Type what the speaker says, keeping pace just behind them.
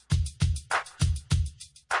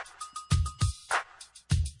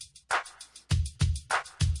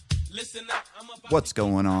What's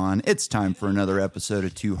going on? It's time for another episode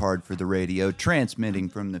of Too Hard for the Radio, transmitting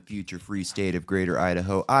from the future free state of Greater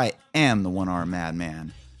Idaho. I am the one-armed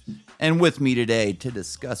madman. And with me today to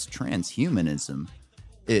discuss transhumanism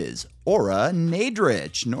is Ora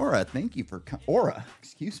Nadrich. Nora, thank you for Ora,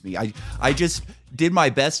 excuse me. I just did my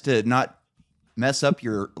best to not mess up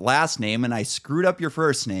your last name, and I screwed up your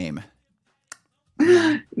first name.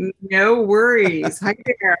 No worries. Hi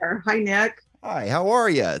there. Hi, Nick. Hi, how are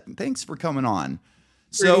you? Thanks for coming on.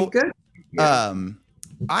 Pretty good.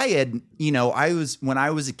 I had, when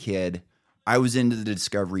I was a kid, I was into the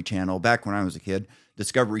Discovery Channel. Back when I was a kid,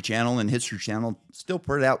 Discovery Channel and History Channel still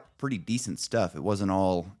put out pretty decent stuff. It wasn't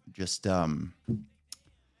all just, 4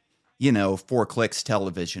 clicks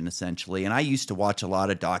television, essentially. And I used to watch a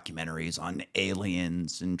lot of documentaries on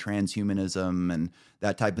aliens and transhumanism and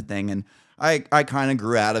that type of thing. And I kind of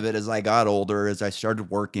grew out of it as I got older, as I started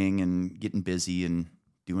working and getting busy and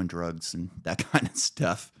doing drugs and that kind of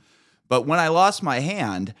stuff. But when I lost my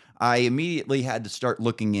hand, I immediately had to start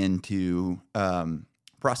looking into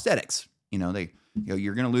prosthetics.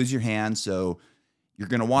 You're going to lose your hand, so you're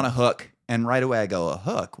going to want a hook. And right away I go, a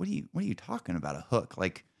hook? What are you talking about, a hook?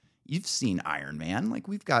 Like, you've seen Iron Man. Like,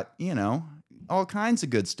 we've got, all kinds of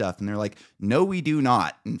good stuff. And they're like, no, we do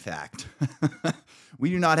not, in fact. We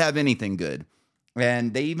do not have anything good.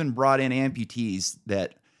 And they even brought in amputees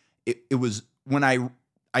that it was when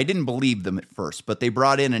I didn't believe them at first, but they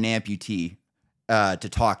brought in an amputee to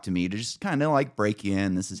talk to me, to just kind of like break you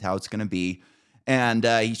in. This is how it's going to be. And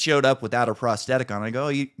he showed up without a prosthetic on. I go, oh,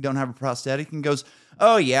 you don't have a prosthetic? And he goes,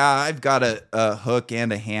 oh, yeah, I've got a hook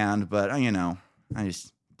and a hand, but, I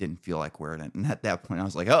just didn't feel like wearing it. And at that point, I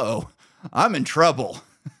was like, oh, I'm in trouble.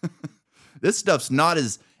 This stuff's not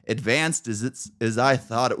as advanced as I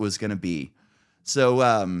thought it was going to be. So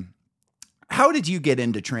how did you get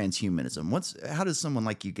into transhumanism? How does someone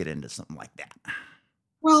like you get into something like that?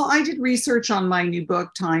 Well, I did research on my new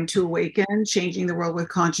book, Time to Awaken, Changing the World with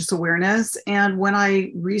Conscious Awareness. And when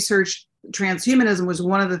I researched transhumanism was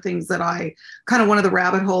one of the things that one of the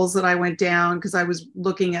rabbit holes that I went down, because I was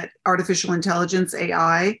looking at artificial intelligence,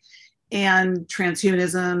 AI, and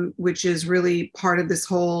transhumanism, which is really part of this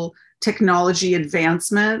whole technology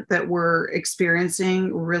advancement that we're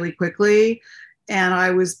experiencing really quickly. And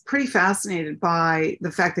I was pretty fascinated by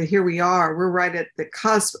the fact that here we are, we're right at the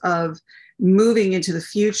cusp of moving into the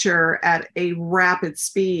future at a rapid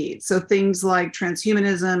speed. So things like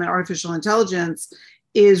transhumanism and artificial intelligence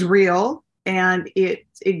is real, and it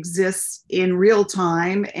exists in real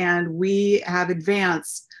time. And we have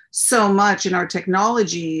advanced so much in our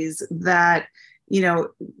technologies that,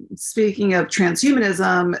 speaking of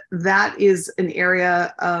transhumanism, that is an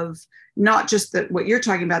area of not just what you're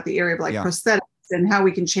talking about, the area of prosthetics and how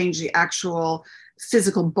we can change the actual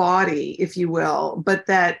physical body, if you will, but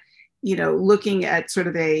that, looking at sort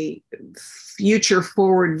of a future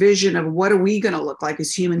forward vision of what are we going to look like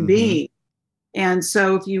as human beings. And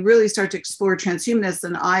so if you really start to explore transhumanists,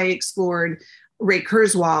 and I explored Ray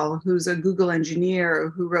Kurzweil, who's a Google engineer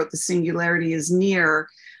who wrote The Singularity is Near,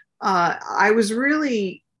 I was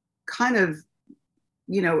really kind of,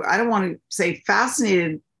 I don't want to say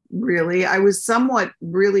fascinated, really. I was somewhat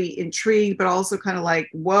really intrigued, but also kind of like,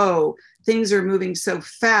 whoa, things are moving so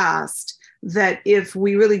fast that if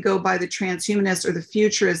we really go by the transhumanist or the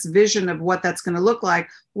futurist vision of what that's going to look like,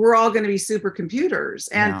 we're all going to be supercomputers.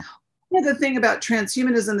 And one of the thing about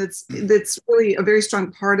transhumanism that's really a very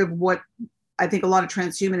strong part of what I think a lot of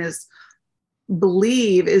transhumanists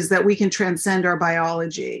believe is that we can transcend our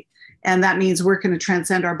biology. And that means we're going to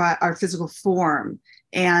transcend our physical form.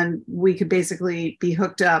 And we could basically be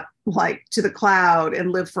hooked up like to the cloud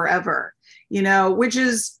and live forever, which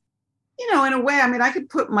is, in a way, I could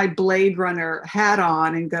put my Blade Runner hat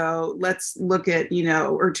on and go, let's look at,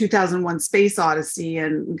 or 2001 Space Odyssey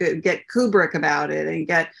and get Kubrick about it and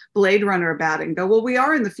get Blade Runner about it and go, well, we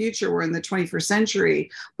are in the future. We're in the 21st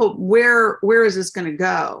century, but where is this going to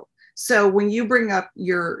go? So when you bring up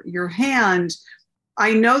your hand,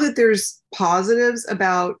 I know that there's positives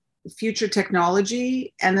about future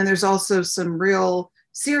technology. And then there's also some real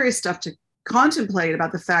serious stuff to contemplate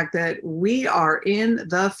about the fact that we are in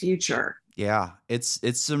the future. Yeah, it's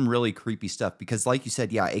some really creepy stuff because, like you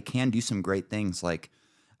said, it can do some great things. Like,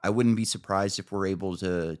 I wouldn't be surprised if we're able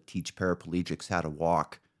to teach paraplegics how to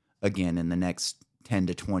walk again in the next 10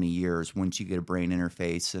 to 20 years. Once you get a brain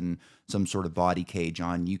interface and some sort of body cage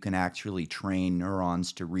on, you can actually train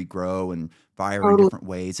neurons to regrow and fire in different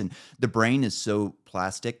ways. And the brain is so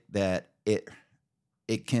plastic that it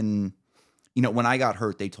can, when I got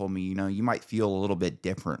hurt, they told me, you might feel a little bit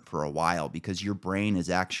different for a while because your brain is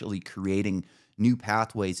actually creating new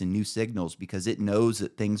pathways and new signals because it knows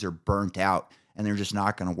that things are burnt out and they're just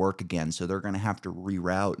not going to work again. So they're going to have to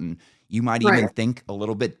reroute, and you might even Right. think a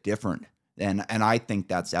little bit different. And I think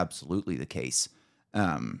that's absolutely the case.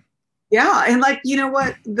 Yeah. And like, you know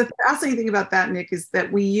what? The fascinating thing about that, Nick, is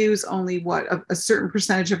that we use only a certain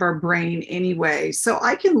percentage of our brain anyway. So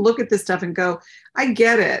I can look at this stuff and go, I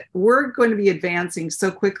get it. We're going to be advancing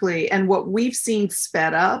so quickly. And what we've seen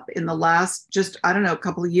sped up in the last just, I don't know, a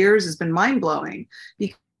couple of years has been mind blowing.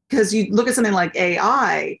 Because you look at something like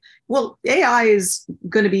AI, well, AI is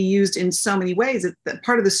going to be used in so many ways.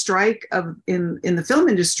 Part of the strike in the film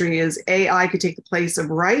industry is AI could take the place of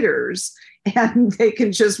writers, and they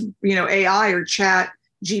can just, AI or chat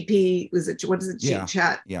GP, what is it? Yeah.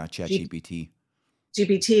 Chat. Yeah. Chat GPT.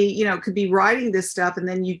 GPT, could be writing this stuff, and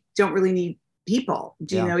then you don't really need people,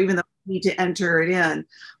 Yeah. even though you need to enter it in.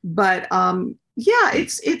 But yeah,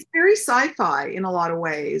 it's very sci-fi in a lot of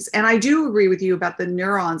ways. And I do agree with you about the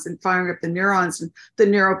neurons and firing up the neurons and the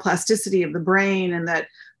neuroplasticity of the brain, and that,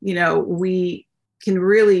 we can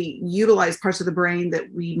really utilize parts of the brain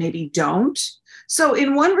that we maybe don't. So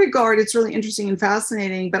in one regard, it's really interesting and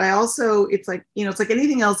fascinating, but I also, it's like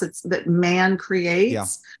anything else that man creates. Yeah.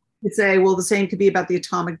 You say, well, the same could be about the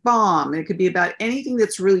atomic bomb. It could be about anything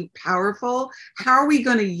that's really powerful. How are we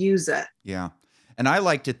going to use it? Yeah. And I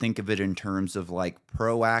like to think of it in terms of like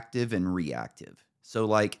proactive and reactive. So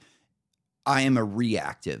like I am a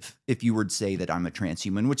reactive if you would say that I'm a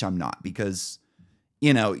transhuman, which I'm not, because,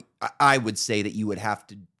 I would say that you would have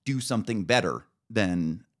to do something better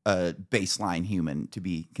than a baseline human to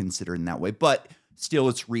be considered in that way. But still,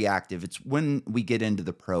 it's reactive. It's when we get into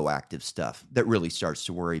the proactive stuff that really starts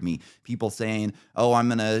to worry me. People saying, oh, I'm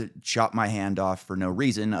going to chop my hand off for no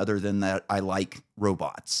reason other than that I like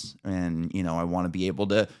robots. And, I want to be able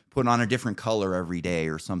to put on a different color every day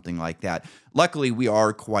or something like that. Luckily, we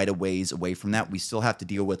are quite a ways away from that. We still have to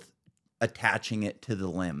deal with attaching it to the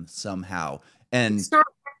limb somehow. And start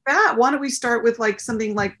with that. Why don't we start with like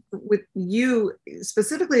something like with you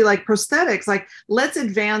specifically, like prosthetics? Like, let's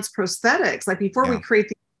advance prosthetics. Like before we create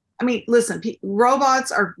listen, robots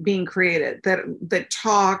are being created that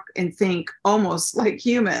talk and think almost like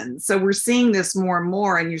humans. So we're seeing this more and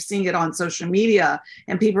more, and you're seeing it on social media,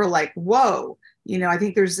 and people are like, whoa, I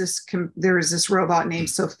think there is this robot named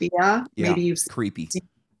Sophia. Maybe you've creepy. seen,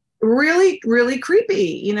 really, really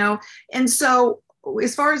creepy, And so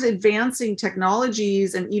as far as advancing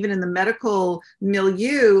technologies, and even in the medical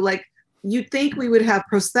milieu, like you'd think we would have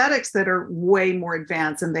prosthetics that are way more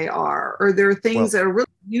advanced than they are, or there are things that are really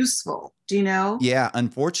useful. Do you know? Yeah,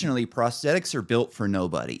 unfortunately, prosthetics are built for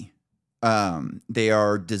nobody. They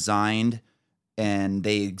are designed and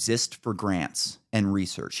they exist for grants and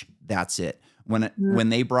research. That's it. When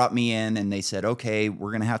they brought me in and they said, okay,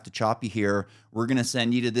 we're going to have to chop you here. We're going to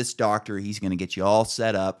send you to this doctor. He's going to get you all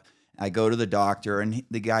set up. I go to the doctor and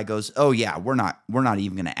the guy goes, oh yeah, we're not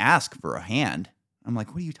even going to ask for a hand. I'm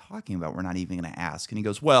like, what are you talking about? We're not even going to ask. And he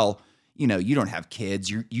goes, well, you don't have kids.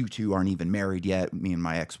 You two aren't even married yet. Me and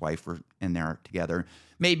my ex-wife were in there together.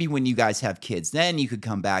 Maybe when you guys have kids, then you could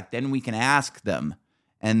come back. Then we can ask them.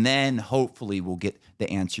 And then hopefully we'll get the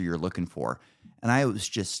answer you're looking for. And I was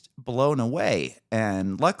just blown away.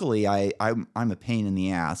 And luckily I'm a pain in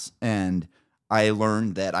the ass. And I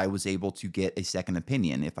learned that I was able to get a second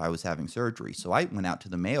opinion if I was having surgery. So I went out to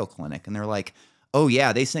the Mayo Clinic and they're like, oh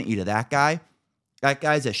yeah, they sent you to that guy. That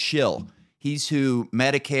guy's a shill. He's who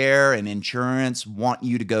Medicare and insurance want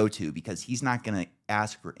you to go to because he's not going to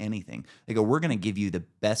ask for anything. They go, we're going to give you the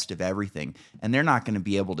best of everything. And they're not going to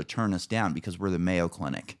be able to turn us down because we're the Mayo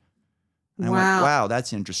Clinic. And I went, wow,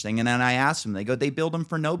 that's interesting. And then I asked them, they go, they build them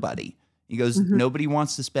for nobody. He goes, nobody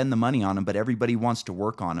wants to spend the money on them, but everybody wants to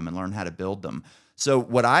work on them and learn how to build them. So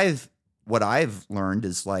what I've learned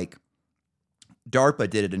is like DARPA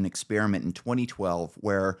did an experiment in 2012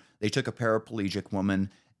 where they took a paraplegic woman,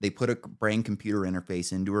 they put a brain-computer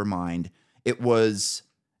interface into her mind. It was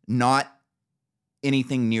not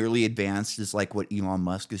anything nearly advanced as like what Elon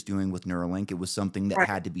Musk is doing with Neuralink. It was something that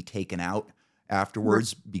had to be taken out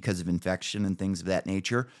afterwards because of infection and things of that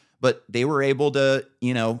nature. But they were able to,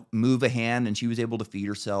 move a hand, and she was able to feed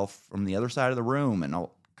herself from the other side of the room and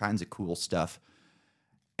all kinds of cool stuff.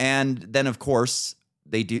 And then, of course,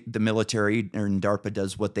 the military and DARPA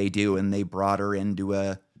does what they do, and they brought her into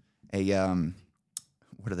a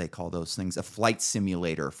what do they call those things? A flight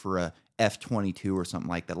simulator for a F-22 or something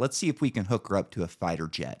like that. Let's see if we can hook her up to a fighter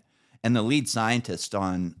jet. And the lead scientist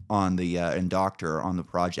and doctor on the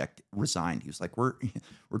project resigned. He was like, we're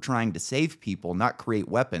trying to save people, not create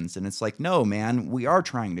weapons. And it's like, no, man, we are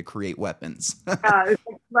trying to create weapons. It's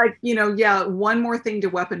like, one more thing to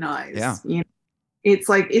weaponize. Yeah. It's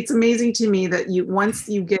like, it's amazing to me that once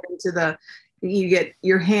you get into you get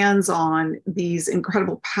your hands on these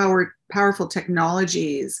incredible powerful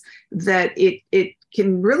technologies, that it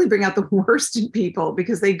can really bring out the worst in people,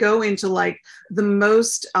 because they go into like the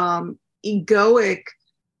most egoic,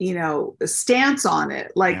 stance on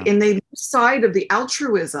it, like, Yeah. and they lose sight of the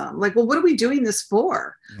altruism. Like, well, what are we doing this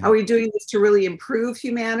for? Yeah. Are we doing this to really improve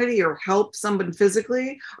humanity or help someone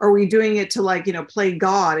physically? Or are we doing it to, like, play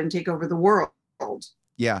God and take over the world?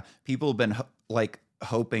 Yeah. People have been like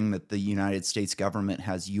hoping that the United States government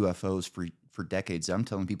has UFOs for decades. I'm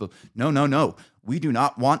telling people, no. We do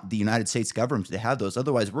not want the United States government to have those.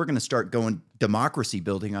 Otherwise, we're going to start going democracy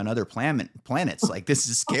building on other planets. Like, this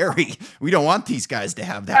is scary. We don't want these guys to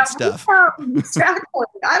have that stuff. Exactly.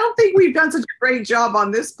 I don't think we've done such a great job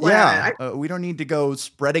on this planet. Yeah, we don't need to go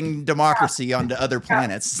spreading democracy onto other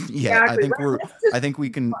planets yet. Exactly. I think we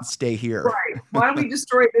can stay here. Right. Why don't we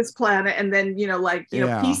destroy this planet and then,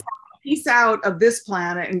 peace out of this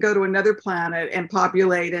planet and go to another planet and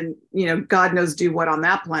populate and, God knows do what on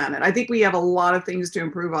that planet. I think we have a lot of things to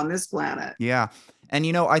improve on this planet. Yeah. And,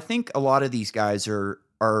 I think a lot of these guys are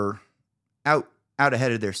out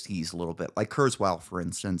ahead of their skis a little bit. Like Kurzweil, for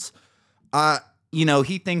instance.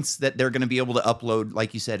 He thinks that they're going to be able to upload,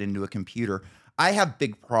 like you said, into a computer. I have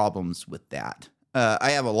big problems with that.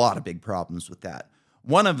 I have a lot of big problems with that.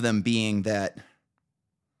 One of them being that,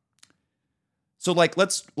 so like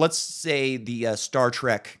let's say the Star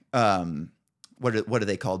Trek, what are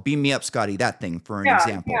they called? Beam me up, Scotty. That thing, for an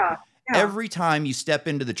example. Yeah. Every time you step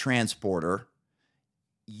into the transporter,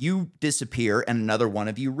 you disappear and another one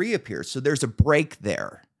of you reappears. So there's a break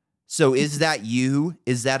there. So is that you?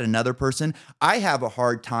 Is that another person? I have a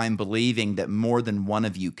hard time believing that more than one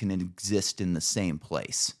of you can exist in the same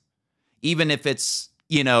place, even if it's,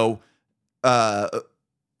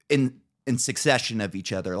 in succession of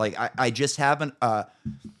each other. Like, I just haven't, I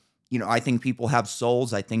think people have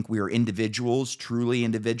souls. I think we are individuals, truly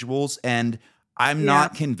individuals. And I'm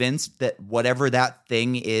not convinced that whatever that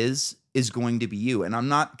thing is going to be you. And I'm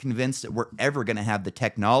not convinced that we're ever going to have the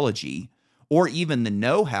technology or even the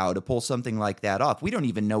know-how to pull something like that off. We don't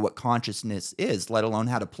even know what consciousness is, let alone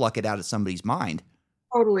how to pluck it out of somebody's mind.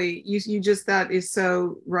 Totally. You just, that is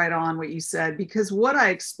so right on what you said, because what I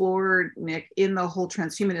explored, Nick, in the whole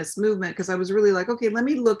transhumanist movement, because I was really like, okay, let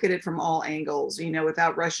me look at it from all angles,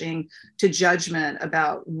 without rushing to judgment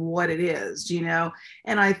about what it is,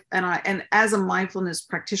 and as a mindfulness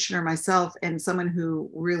practitioner myself, and someone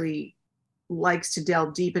who really likes to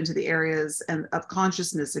delve deep into the areas of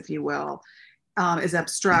consciousness, if you will, as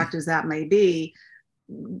abstract as that may be,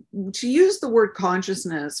 to use the word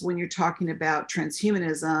consciousness when you're talking about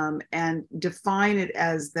transhumanism and define it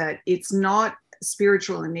as that it's not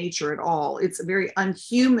spiritual in nature at all. It's very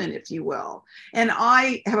unhuman, if you will. And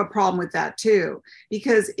I have a problem with that too,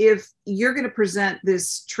 because if you're going to present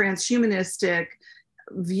this transhumanistic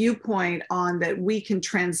viewpoint on that we can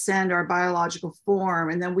transcend our biological form,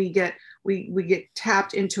 and then we get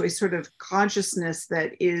tapped into a sort of consciousness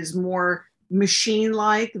that is more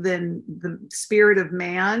machine-like than the spirit of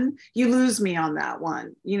man, you lose me on that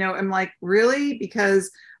one. I'm like, really?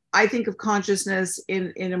 Because I think of consciousness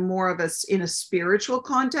in a more of in a spiritual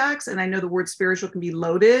context. And I know the word spiritual can be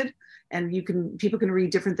loaded, and people can read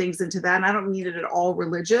different things into that. And I don't mean it at all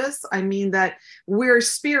religious. I mean that we're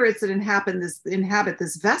spirits that inhabit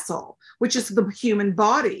this vessel, which is the human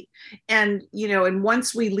body. And, and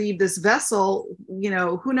once we leave this vessel,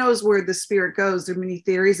 who knows where the spirit goes. There are many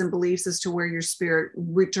theories and beliefs as to where your spirit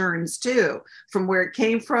returns to, from where it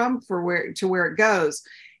came from, to where it goes.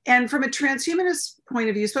 And from a transhumanist point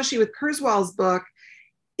of view, especially with Kurzweil's book,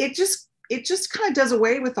 it just kind of does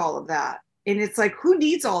away with all of that. And it's like, who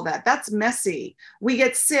needs all that? That's messy. We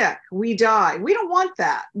get sick. We die. We don't want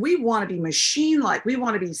that. We want to be machine-like. We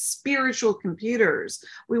want to be spiritual computers.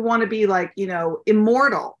 We want to be like,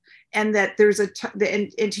 immortal. And that there's and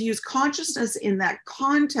to use consciousness in that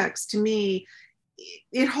context, to me,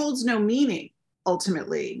 it holds no meaning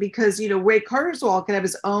ultimately, because, Ray Kurzweil can have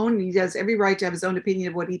his own, he has every right to have his own opinion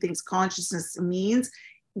of what he thinks consciousness means.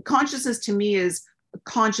 Consciousness to me is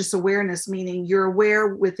conscious awareness, meaning you're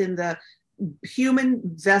aware within the human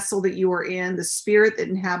vessel that you are in. The spirit that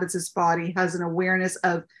inhabits this body has an awareness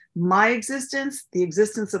of my existence, the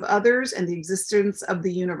existence of others, and the existence of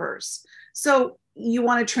the universe. So you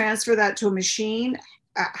want to transfer that to a machine?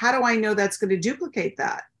 How do I know that's going to duplicate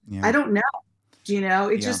that? Yeah. I don't know.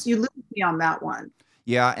 Just, you lose me on that one.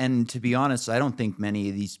 Yeah, and to be honest, I don't think many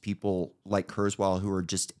of these people like Kurzweil who are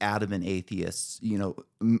just adamant atheists, Totally,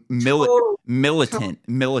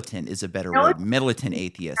 militant is a better word, militant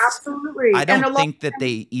atheists. I absolutely. And a don't lot think that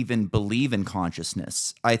they even believe in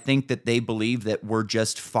consciousness. I think that they believe that we're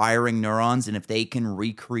just firing neurons, and if they can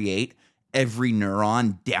recreate every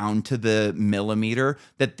neuron down to the millimeter,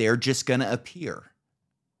 that they're just going to appear.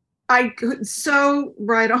 I could so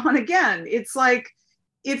right on again. It's like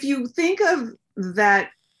if you think of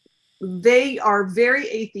that, they are very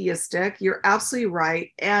atheistic. You're absolutely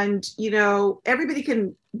right. And, everybody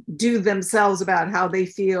can do themselves about how they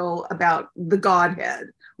feel about the Godhead,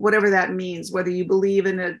 whatever that means, whether you believe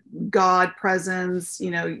in a God presence,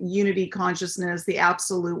 unity consciousness, the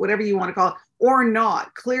absolute, whatever you want to call it, or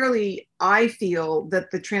not. Clearly, I feel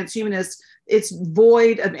that the transhumanists, it's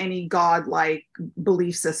void of any God-like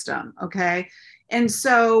belief system. Okay. And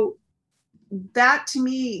so that to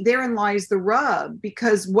me, therein lies the rub,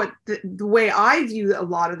 because what the way I view a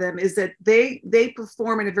lot of them is that they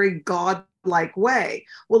perform in a very God-like way.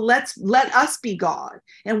 Well, let us be God,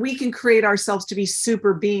 and we can create ourselves to be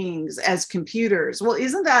super beings as computers. Well,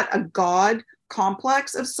 isn't that a God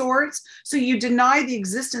complex of sorts? So you deny the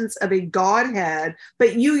existence of a Godhead,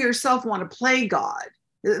 but you yourself want to play God.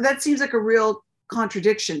 That seems like a real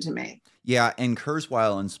contradiction to me. Yeah, and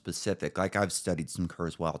Kurzweil in specific, like I've studied some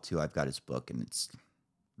Kurzweil too. I've got his book, and it's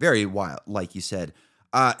very wild, like you said.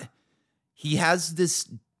 He has this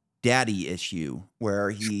daddy issue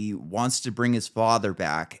where he wants to bring his father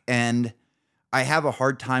back, and I have a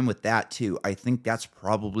hard time with that too. I think that's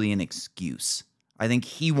probably an excuse. I think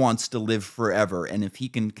he wants to live forever, and if he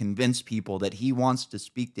can convince people that he wants to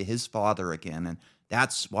speak to his father again, and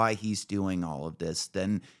that's why he's doing all of this,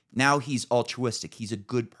 then now he's altruistic. He's a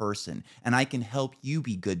good person, and I can help you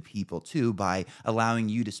be good people too by allowing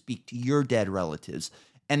you to speak to your dead relatives.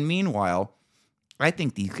 And meanwhile, I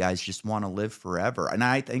think these guys just want to live forever, and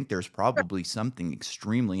I think there's probably something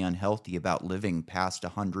extremely unhealthy about living past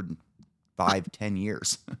 105, 10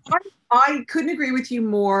 years. I couldn't agree with you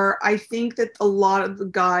more. I think that a lot of the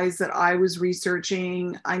guys that I was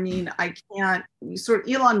researching, I mean, I can't sort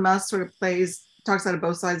of Elon Musk sort of talks out of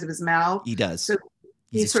both sides of his mouth. He does. So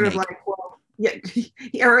He's he's sort of like, well, yeah,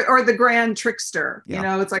 or the grand trickster.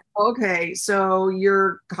 Yeah. It's like, okay, so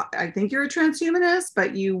I think you're a transhumanist,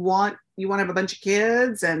 but you want to have a bunch of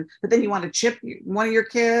kids, but then you want to chip one of your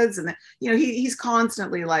kids, and then, he's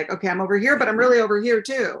constantly like, okay, I'm over here, but I'm really over here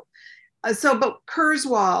too. But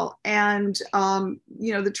Kurzweil and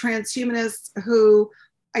the transhumanists who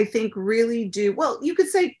I think really do well. You could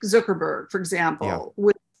say Zuckerberg, for example,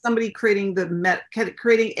 with somebody creating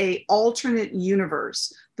creating a alternate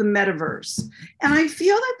universe, the metaverse. And I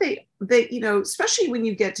feel that they especially when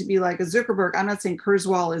you get to be like a Zuckerberg. I'm not saying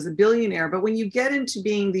Kurzweil is a billionaire, but when you get into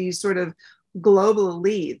being these sort of global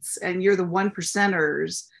elites and you're the one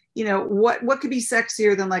percenters. What could be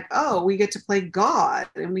sexier than like, oh, we get to play God,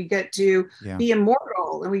 and we get to be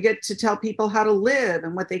immortal, and we get to tell people how to live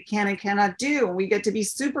and what they can and cannot do, and we get to be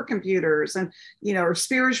supercomputers and or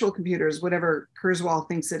spiritual computers, whatever Kurzweil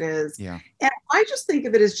thinks it is. Yeah. And I just think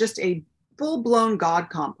of it as just a full-blown God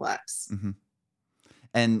complex. Mm-hmm.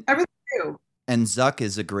 And I really do. And Zuck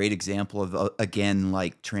is a great example of, again,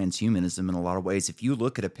 like transhumanism in a lot of ways. If you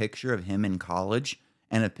look at a picture of him in college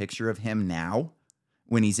and a picture of him now,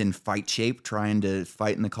 when he's in fight shape trying to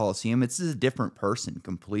fight in the Coliseum, it's a different person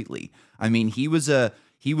completely. I mean, he was a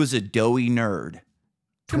doughy nerd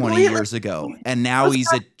 20 years ago, and now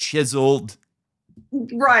he's a chiseled,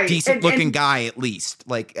 decent looking guy, at least,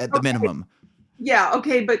 like at the minimum. Yeah,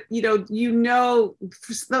 okay, but those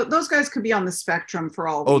guys could be on the spectrum for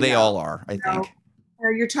all. Oh, they all are, I think.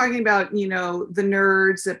 You're talking about, the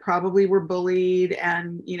nerds that probably were bullied,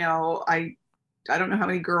 and I don't know how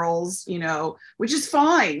many girls, which is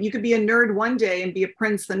fine. You could be a nerd one day and be a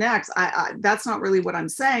prince the next. That's not really what I'm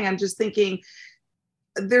saying. I'm just thinking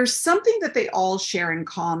there's something that they all share in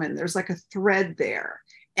common. There's like a thread there.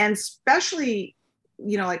 And especially,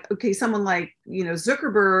 like, okay, someone like,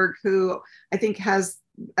 Zuckerberg, who I think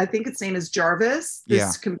its name is Jarvis,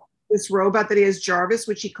 this robot that he has, Jarvis,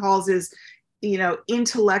 which he calls his,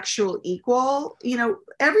 intellectual equal.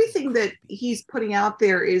 Everything that he's putting out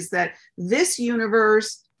there is that this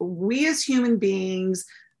universe, we as human beings,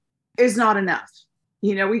 is not enough.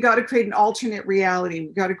 We got to create an alternate reality.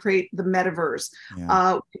 We got to create the metaverse. We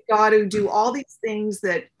got to do all these things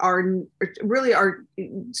that are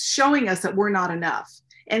showing us that we're not enough.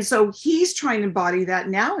 And so he's trying to embody that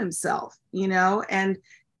now himself, and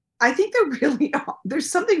I think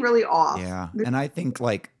there's something really off. Yeah. And I think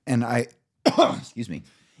excuse me,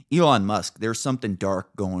 Elon Musk, there's something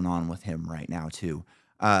dark going on with him right now too.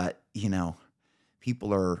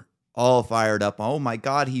 people are all fired up. Oh my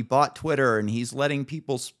God, he bought Twitter and he's letting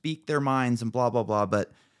people speak their minds and blah, blah, blah.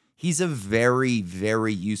 But he's a very,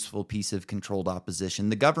 very useful piece of controlled opposition.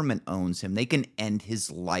 The government owns him. They can end his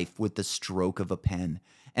life with the stroke of a pen.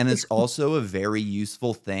 And it's also a very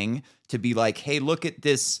useful thing to be like, hey, look at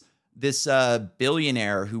this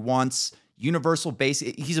billionaire who wants universal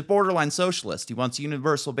basic. He's a borderline socialist. He wants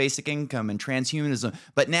universal basic income and transhumanism.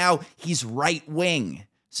 But now he's right wing.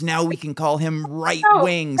 So now we can call him right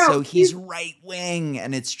wing. So he's right wing.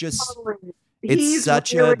 And it's just, it's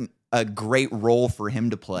such a great role for him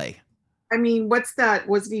to play. I mean, what's that?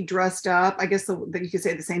 Wasn't he dressed up? I guess you could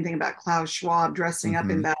say the same thing about Klaus Schwab dressing up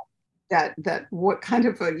in that what kind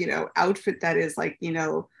of a, outfit that is, like,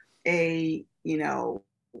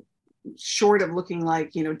 short of looking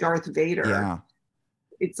like, Darth Vader. Yeah.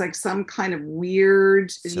 It's like some kind of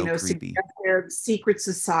weird, creepy. Secret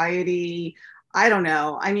society. I don't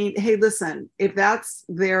know. I mean, hey, listen, if that's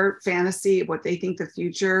their fantasy of what they think the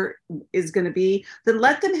future is going to be, then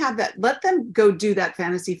let them have that. Let them go do that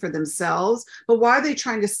fantasy for themselves. But why are they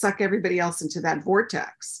trying to suck everybody else into that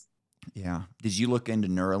vortex? Yeah. Did you look into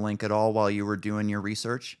Neuralink at all while you were doing your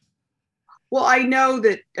research? Well, I know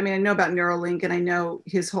about Neuralink, and I know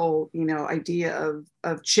his whole, idea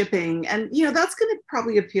of chipping, and, that's going to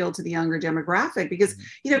probably appeal to the younger demographic because,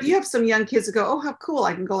 if you have some young kids that go, oh, how cool,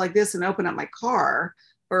 I can go like this and open up my car,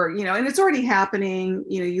 or, and it's already happening.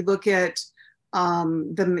 You look at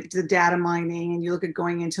the data mining, and you look at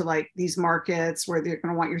going into like these markets where they're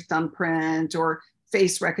going to want your thumbprint or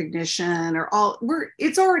face recognition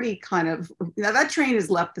it's already kind of, that train has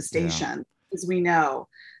left the station, as we know.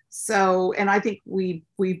 So, and I think we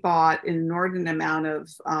bought an inordinate amount of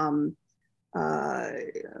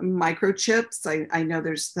microchips. I know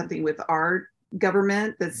there's something with our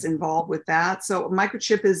government that's involved with that. So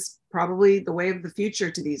microchip is probably the way of the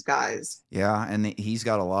future to these guys. Yeah, and he's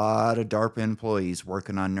got a lot of DARPA employees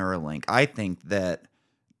working on Neuralink. I think that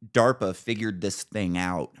DARPA figured this thing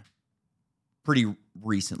out pretty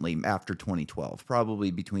recently after 2012,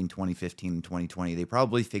 probably between 2015 and 2020. They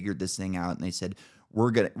probably figured this thing out and they said,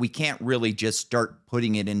 we can't really just start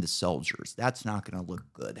putting it into soldiers. That's not going to look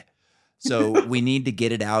good. So we need to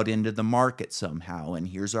get it out into the market somehow. And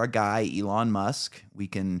here's our guy, Elon Musk. We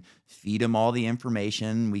can feed him all the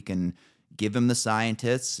information. We can give him the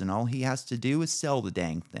scientists, and all he has to do is sell the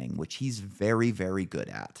dang thing, which he's very, very good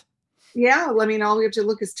at. Yeah, I mean, all we have to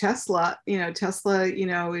look is Tesla. Tesla,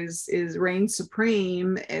 is reigns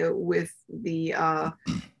supreme with the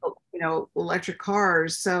electric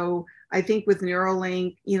cars. So I think with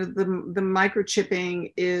Neuralink, the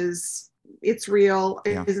microchipping it's real,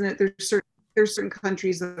 isn't it? There's certain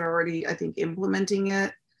countries that are already, I think, implementing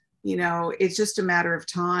it. It's just a matter of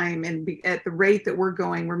time, and at the rate that we're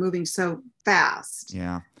going, we're moving so fast.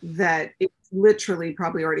 Yeah, that it's literally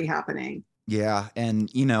probably already happening. Yeah, and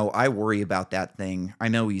I worry about that thing. I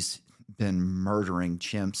know he's been murdering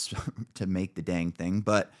chimps to make the dang thing,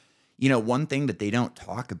 but one thing that they don't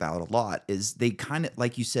talk about a lot is they kind of,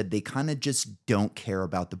 like you said, they kind of just don't care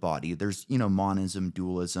about the body. There's, monism,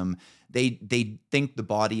 dualism. They think the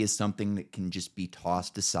body is something that can just be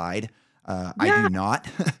tossed aside. I do not.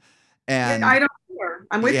 And I don't care.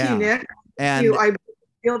 I'm with you, Nick. And I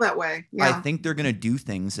feel that way. Yeah. I think they're going to do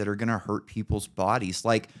things that are going to hurt people's bodies.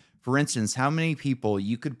 Like, for instance, how many people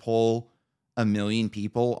you could poll 1 million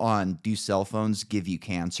people on, do cell phones give you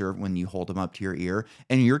cancer when you hold them up to your ear?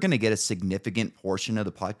 And you're going to get a significant portion of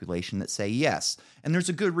the population that say yes. And there's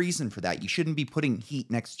a good reason for that. You shouldn't be putting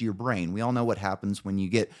heat next to your brain. We all know what happens when you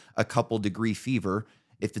get a couple degree fever.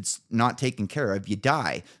 If it's not taken care of, you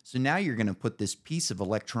die. So now you're going to put this piece of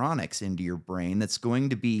electronics into your brain that's going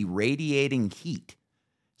to be radiating heat.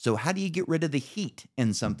 So how do you get rid of the heat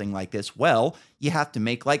in something like this? Well, you have to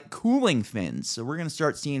make like cooling fins. So we're going to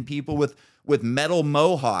start seeing people with metal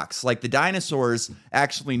mohawks. Like the dinosaurs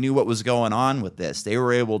actually knew what was going on with this. They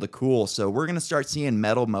were able to cool. So we're going to start seeing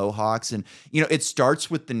metal mohawks. And, it starts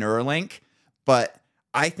with the Neuralink, but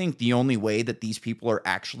I think the only way that these people are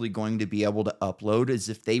actually going to be able to upload is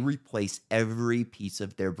if they replace every piece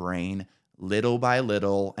of their brain little by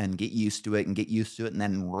little and get used to it. And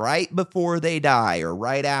then right before they die or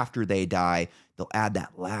right after they die, they'll add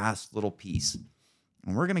that last little piece.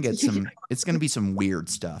 And we're going to get it's going to be some weird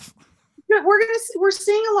stuff. We're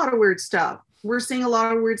seeing a lot of weird stuff. We're seeing a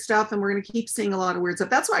lot of weird stuff, and we're going to keep seeing a lot of weird stuff.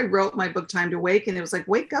 That's why I wrote my book, Time to Wake. And it was like,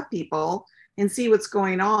 wake up, people. and see what's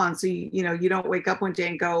going on. So you don't wake up one day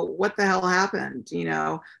and go, what the hell happened?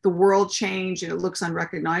 The world changed and it looks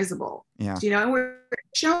unrecognizable. Yeah. So, and we're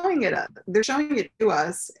showing it. They're showing it to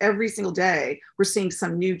us every single day. We're seeing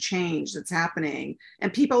some new change that's happening.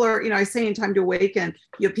 And people are, I say in Time to Awaken,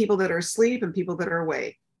 you have people that are asleep and people that are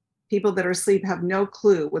awake. People that are asleep have no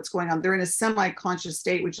clue what's going on. They're in a semi-conscious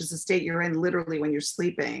state, which is the state you're in literally when you're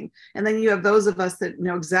sleeping. And then you have those of us that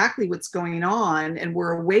know exactly what's going on and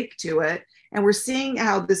we're awake to it. And we're seeing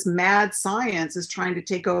how this mad science is trying to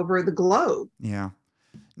take over the globe. Yeah.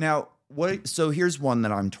 Now, so here's one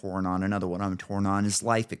that I'm torn on. Another one I'm torn on is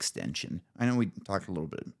life extension. I know we talked a little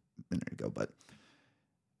bit a minute ago, but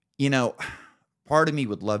part of me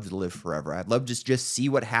would love to live forever. I'd love to just see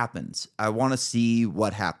what happens. I want to see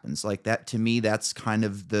what happens. Like that, to me, that's kind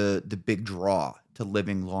of the big draw to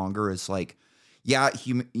living longer is like, yeah,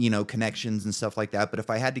 connections and stuff like that. But if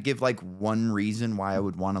I had to give like one reason why I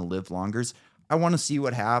would want to live longer, is I want to see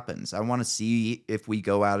what happens. I want to see if we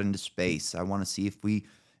go out into space. I want to see if we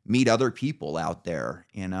meet other people out there.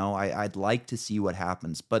 I'd like to see what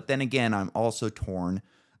happens. But then again, I'm also torn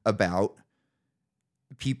about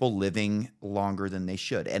people living longer than they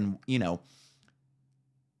should. And,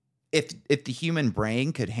 if the human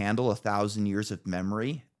brain could handle 1,000 years of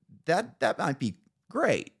memory, that might be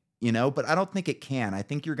great, but I don't think it can. I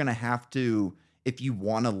think you're going to have to, if you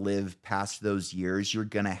want to live past those years, you're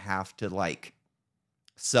going to have to like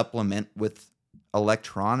supplement with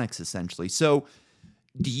electronics essentially. So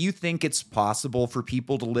do you think it's possible for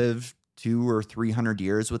people to live 200 or 300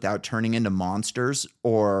 years without turning into monsters,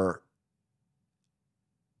 or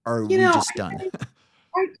are we just done?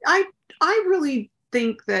 I really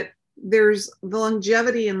think that there's the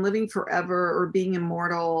longevity in living forever or being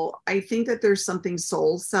immortal. I think that there's something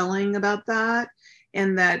soul selling about that,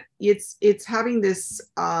 and that it's having this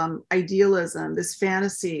idealism, this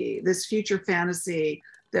fantasy, this future fantasy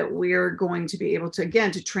that we're going to be able to, again,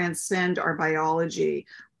 to transcend our biology.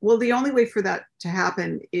 Well, the only way for that to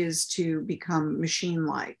happen is to become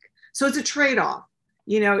machine-like. So it's a trade-off.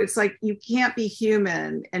 It's like you can't be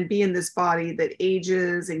human and be in this body that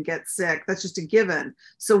ages and gets sick. That's just a given.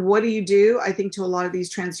 So what do? I think to a lot of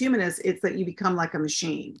these transhumanists, it's that you become like a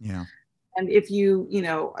machine. Yeah. And if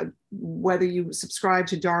whether you subscribe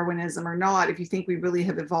to Darwinism or not, if you think we really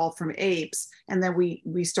have evolved from apes and then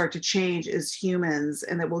we start to change as humans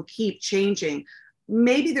and that we'll keep changing,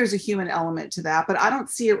 maybe there's a human element to that, but I don't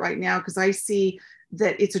see it right now because I see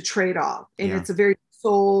that it's a trade-off, and it's a very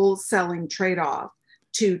soul-selling trade-off,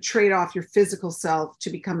 to trade off your physical self to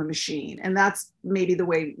become a machine. And that's maybe the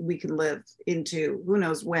way we can live into who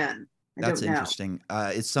knows when. That's interesting.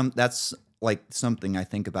 That's like something I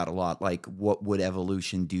think about a lot. Like, what would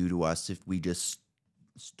evolution do to us if we just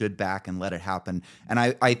stood back and let it happen? And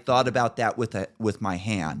I thought about that with my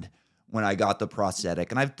hand when I got the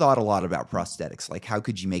prosthetic. And I've thought a lot about prosthetics. Like, how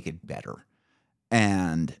could you make it better?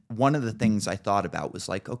 And one of the things I thought about was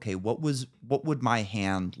like, okay, what would my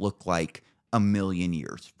hand look like 1,000,000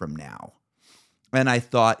 years from now? And I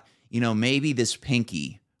thought, maybe this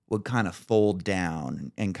pinky would kind of fold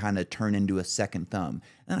down and kind of turn into a second thumb.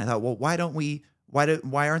 And I thought, well, why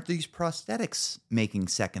aren't these prosthetics making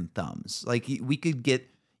second thumbs? Like, we could get,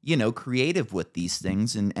 creative with these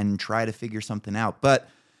things and try to figure something out. But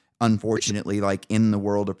unfortunately, like in the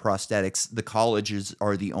world of prosthetics, the colleges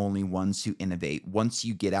are the only ones who innovate. Once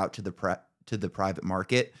you get out to the private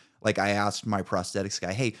market, like I asked my prosthetics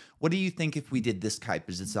guy, hey, what do you think if we did this type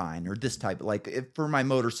of design or this type, like for my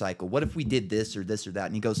motorcycle, what if we did this or this or that?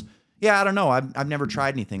 And he goes, yeah, I don't know. I've never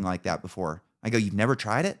tried anything like that before. I go, you've never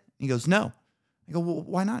tried it? He goes, no. I go, well,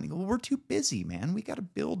 why not? He goes, well, we're too busy, man. We got to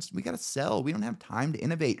build, we got to sell. We don't have time to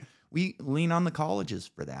innovate. We lean on the colleges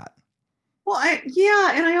for that. Well,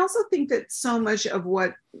 and I also think that so much of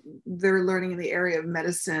what they're learning in the area of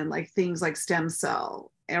medicine, like things like stem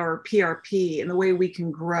cell or PRP, and the way we can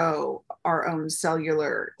grow our own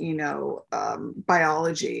cellular,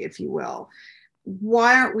 biology, if you will.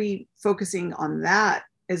 Why aren't we focusing on that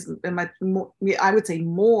as much more, I would say,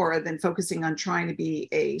 more than focusing on trying to be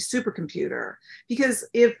a supercomputer? Because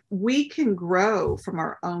if we can grow from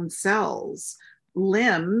our own cells,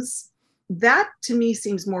 limbs, that to me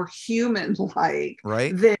seems more human-like,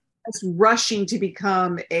 right, than us rushing to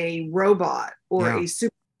become a robot or a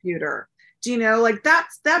supercomputer. Do like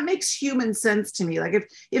that makes human sense to me. Like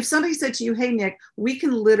if somebody said to you, hey, Nick, we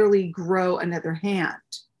can literally grow another hand.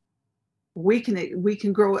 We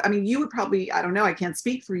can grow. I mean, you would probably, I don't know, I can't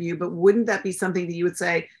speak for you, but wouldn't that be something that you would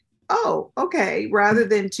say, oh, okay, rather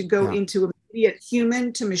than to go into immediate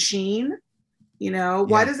human to machine?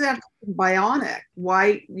 Why does it have to be bionic?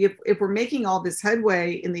 Why, if we're making all this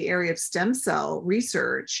headway in the area of stem cell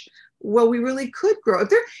research, well, we really could grow.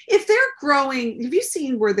 If they're growing, have you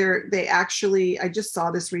seen where they actually, I just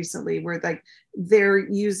saw this recently where like they're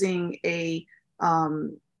using they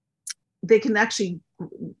can actually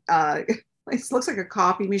it looks like a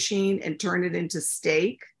copy machine and turn it into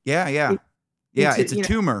steak. Yeah, yeah. Yeah, Into, it's a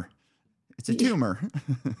tumor. It's a tumor.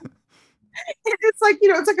 it's like,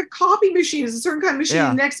 it's like a copy machine. It's a certain kind of machine.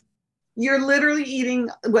 Yeah. Next, you're literally eating,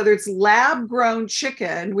 whether it's lab grown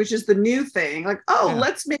chicken, which is the new thing, like, oh, Yeah.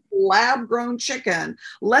 let's make lab grown chicken.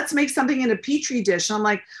 Let's make something in a petri dish. And I'm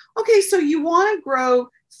like, okay, so you want to grow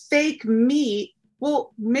fake meat.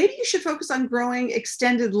 Well, maybe you should focus on growing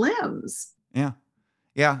extended limbs. Yeah.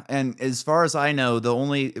 Yeah. And as far as I know, the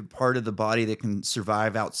only part of the body that can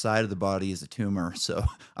survive outside of the body is a tumor. So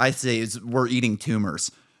I say we're eating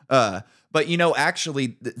tumors. But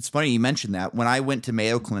actually, it's funny you mentioned that. When I went to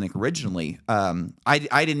Mayo Clinic originally,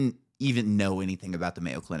 I didn't even know anything about the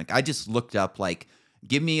Mayo Clinic. I just looked up, like,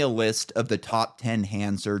 give me a list of the top 10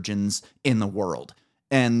 hand surgeons in the world.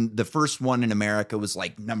 And the first one in America was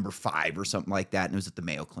like number 5 or something like that. And it was at the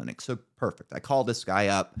Mayo Clinic. So perfect. I called this guy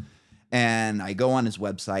up and I go on his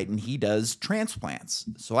website and he does transplants.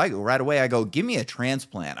 So I go right away. I go, give me a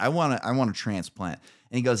transplant. I want a transplant.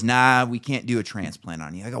 And he goes, nah, we can't do a transplant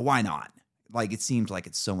on you. I go, why not? Like, it seems like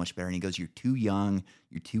it's so much better. And he goes, you're too young.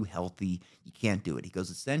 You're too healthy. You can't do it. He goes,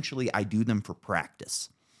 essentially, I do them for practice.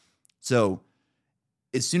 So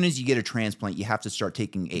as soon as you get a transplant, you have to start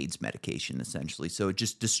taking AIDS medication, essentially. So it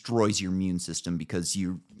just destroys your immune system because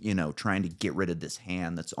you're, trying to get rid of this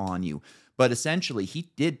hand that's on you. But essentially, he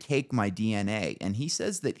did take my DNA, and he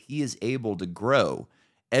says that he is able to grow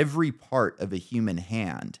every part of a human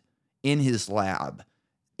hand in his lab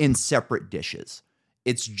in separate dishes.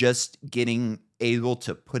 It's just getting able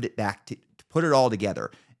to put it put it all together.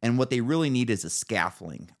 And what they really need is a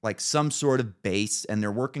scaffolding, like some sort of base. And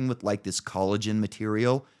they're working with like this collagen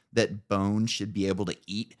material that bone should be able to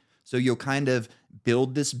eat. So you'll kind of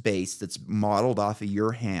build this base that's modeled off of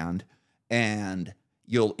your hand, and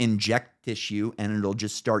you'll inject tissue and it'll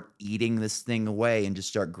just start eating this thing away and just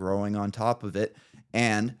start growing on top of it.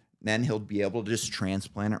 And then he'll be able to just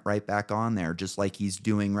transplant it right back on there, just like he's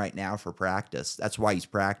doing right now for practice. That's why he's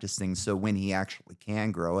practicing. So when he actually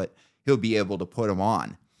can grow it, he'll be able to put them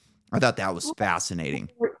on. I thought that was fascinating.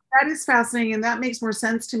 That is fascinating, and that makes more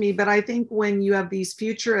sense to me. But I think when you have these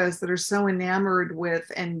futurists that are so enamored with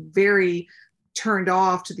and very turned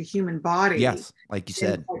off to the human body, yes, like you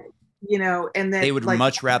said, and then they would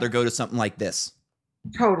much rather go to something like this.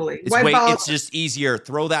 Totally, it's just easier.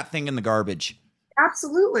 Throw that thing in the garbage.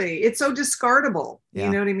 Absolutely, it's so discardable. Yeah.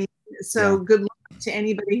 You know what I mean? So good luck to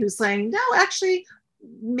anybody who's saying, no, actually,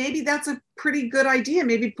 maybe that's a pretty good idea.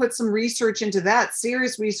 Maybe put some research into that,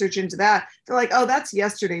 serious research into that. They're like, oh, that's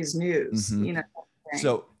yesterday's news. Mm-hmm.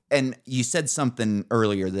 So, and you said something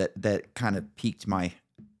earlier that kind of piqued my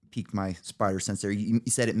spider sense there. You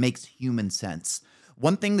said it makes human sense.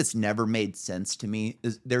 One thing that's never made sense to me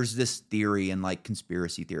is there's this theory and like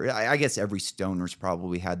conspiracy theory. I guess every stoner's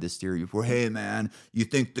probably had this theory before. Hey, man, you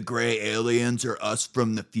think the gray aliens are us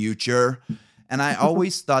from the future? And I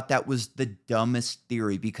always thought that was the dumbest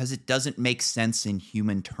theory because it doesn't make sense in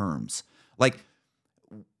human terms. Like,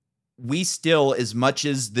 we still, as much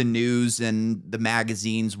as the news and the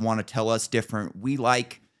magazines want to tell us different,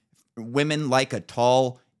 women like a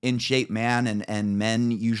tall, in shape man, and men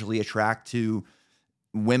usually attract to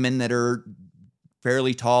women that are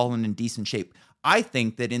fairly tall and in decent shape. I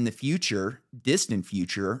think that in the future, distant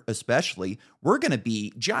future especially, we're going to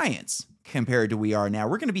be giants compared to we are now.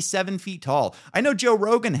 We're going to be 7 feet tall. I know Joe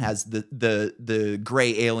Rogan has the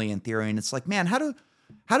gray alien theory, and it's like, man, how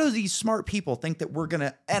do these smart people think that we're going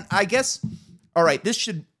to? And I guess, all right, this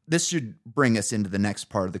should bring us into the next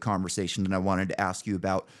part of the conversation that I wanted to ask you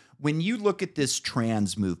about. When you look at this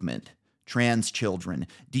trans movement, trans children,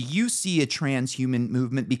 do you see a transhuman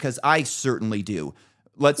movement? Because I certainly do.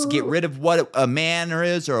 Let's get rid of what a man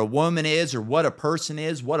is or a woman is or what a person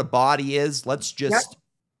is, what a body is. Let's just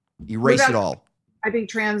erase it all. I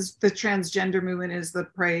think the transgender movement is the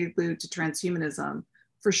prelude to transhumanism,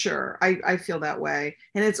 for sure. I feel that way.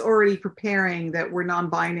 And it's already preparing that we're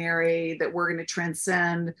non-binary, that we're going to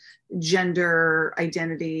transcend gender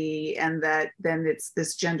identity, and that then it's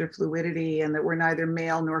this gender fluidity, and that we're neither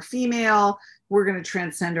male nor female. We're going to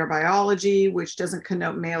transcend our biology, which doesn't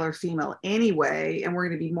connote male or female anyway. And we're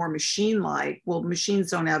going to be more machine-like. Well,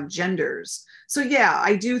 machines don't have genders. So yeah,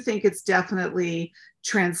 I do think it's definitely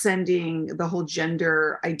transcending the whole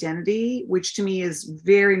gender identity, which to me is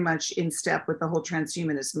very much in step with the whole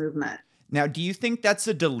transhumanist movement. Now, do you think that's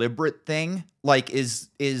a deliberate thing? Like,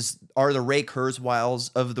 are the Ray Kurzweils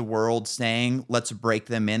of the world saying, let's break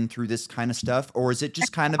them in through this kind of stuff? Or is it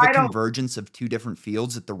just kind of a I don't convergence of two different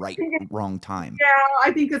fields at the wrong time? Yeah,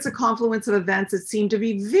 I think it's a confluence of events that seem to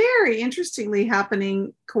be very interestingly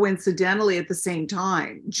happening coincidentally at the same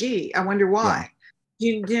time. Gee, I wonder Yeah, why. Do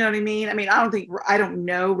you know what I mean? I mean, I don't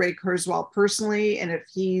know Ray Kurzweil personally, and if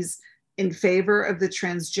he's in favor of the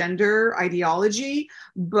transgender ideology,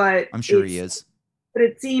 but I'm sure he is.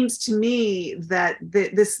 it seems to me that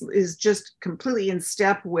this is just completely in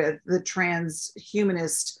step with the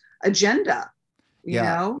transhumanist agenda. You Yeah,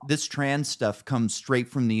 know, this trans stuff comes straight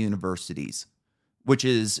from the universities, which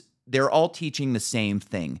is they're all teaching the same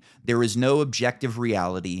thing. There is no objective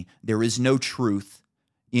reality. There is no truth.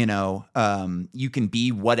 You can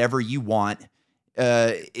be whatever you want.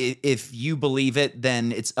 If you believe it,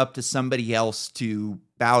 then it's up to somebody else to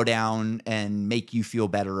bow down and make you feel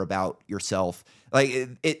better about yourself. Like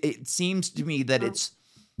it seems to me that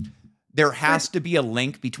there has to be a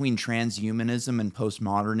link between transhumanism and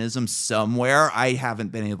postmodernism somewhere. I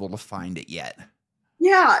haven't been able to find it yet.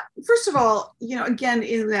 yeah, first of all, again,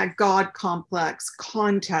 in that God complex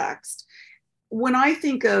context, when I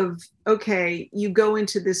think of, okay, you go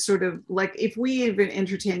into this sort of like, if we even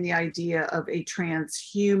entertain the idea of a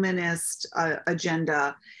transhumanist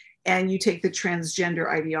agenda and you take the transgender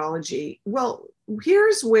ideology, well,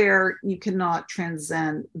 here's where you cannot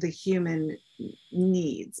transcend the human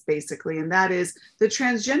needs, basically. And that is the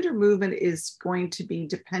transgender movement is going to be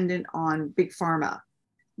dependent on big pharma.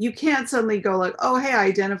 You can't suddenly go like, oh, hey, I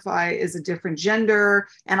identify as a different gender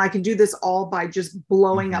and I can do this all by just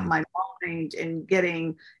blowing up my mind and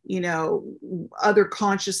getting, other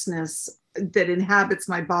consciousness that inhabits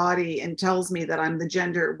my body and tells me that I'm the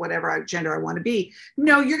gender, whatever gender I want to be.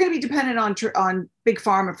 No, you're going to be dependent on big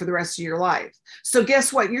pharma for the rest of your life. So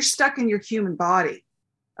guess what? You're stuck in your human body.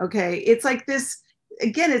 Okay. It's like this,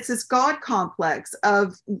 again, it's this God complex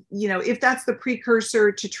of, if that's the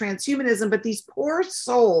precursor to transhumanism, but these poor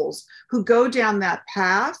souls who go down that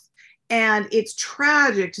path, and it's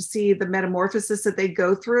tragic to see the metamorphosis that they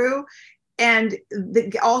go through and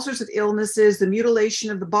all sorts of illnesses, the mutilation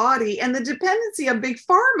of the body, and the dependency of big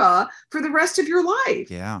pharma for the rest of your life.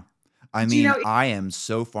 Yeah. I Do you mean, know? I am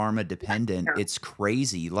so pharma dependent. It's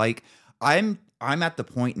crazy. Like I'm at the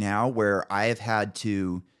point now where I have had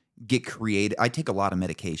to get creative. I take a lot of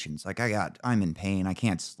medications. Like I'm in pain. I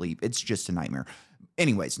can't sleep. It's just a nightmare.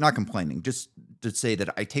 Anyways, not complaining, just to say that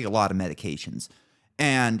I take a lot of medications.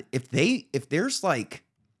 And if there's like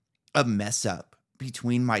a mess up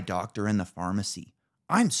between my doctor and the pharmacy,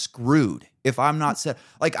 I'm screwed if I'm not set.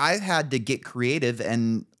 Like I've had to get creative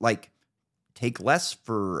and like take less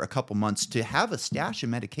for a couple months to have a stash of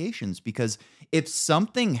medications, because if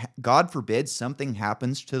something, God forbid, something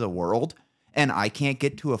happens to the world and I can't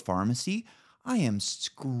get to a pharmacy, I am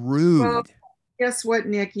screwed. Well, guess what,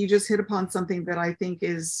 Nick? You just hit upon something that I think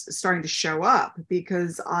is starting to show up,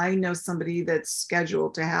 because I know somebody that's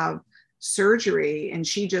scheduled to have surgery, and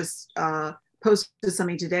she just posted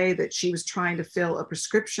something today that she was trying to fill a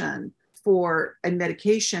prescription for a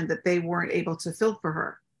medication that they weren't able to fill for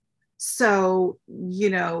her. So,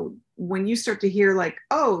 when you start to hear like,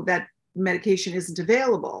 oh, that medication isn't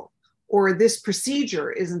available, or this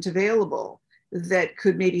procedure isn't available that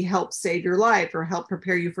could maybe help save your life or help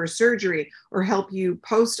prepare you for surgery or help you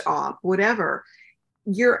post-op, whatever,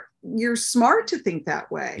 you're smart to think that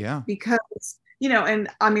way. Yeah. Because, and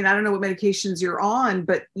I mean, I don't know what medications you're on,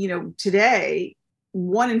 but, today,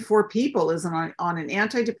 1 in 4 people is on an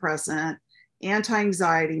antidepressant,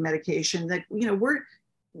 anti-anxiety medication that,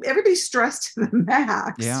 everybody's stressed to the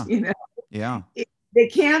max. Yeah. Yeah. They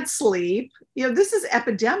can't sleep. This is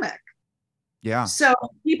epidemic. Yeah. So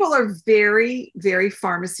people are very, very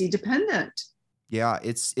pharmacy dependent. Yeah,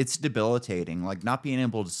 it's debilitating. Like not being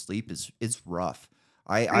able to sleep is rough.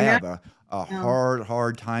 I have a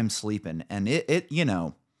hard time sleeping, and it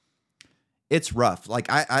it's rough.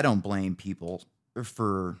 Like I don't blame people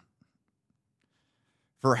for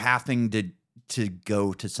having to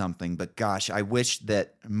go to something, but gosh, I wish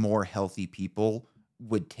that more healthy people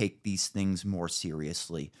would take these things more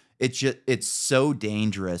seriously. It's so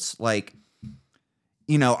dangerous. Like,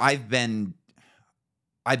 I've been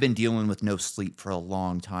dealing with no sleep for a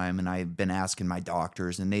long time, and I've been asking my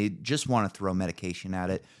doctors, and they just want to throw medication at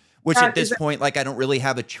it, which at this point, like, I don't really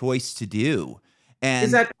have a choice to do. And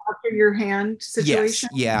is that after your hand situation?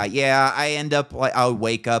 Yes, yeah. I end up like I'll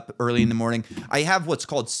wake up early in the morning. I have what's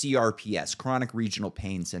called CRPS, chronic regional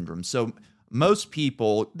pain syndrome. So most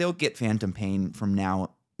people, they'll get phantom pain from now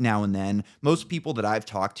and then. Most people that I've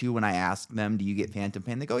talked to, when I ask them, do you get phantom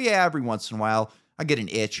pain? They go, yeah, every once in a while. I get an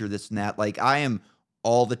itch or this and that. Like I am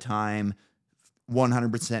all the time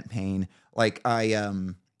 100% pain. Like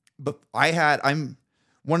I'm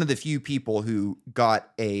one of the few people who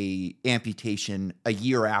got a amputation a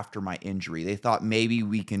year after my injury. They thought maybe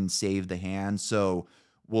we can save the hand, so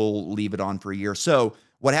we'll leave it on for a year. So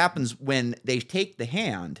what happens when they take the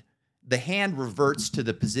hand reverts to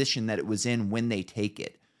the position that it was in when they take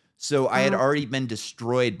it. So I had already been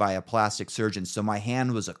destroyed by a plastic surgeon. So my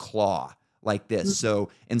hand was a claw like this. So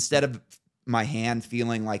instead of my hand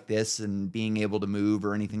feeling like this and being able to move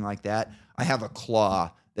or anything like that, I have a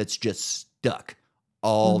claw that's just stuck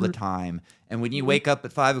all the time. And when you wake up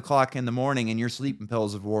at 5 o'clock in the morning and your sleeping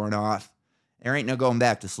pills have worn off, there ain't no going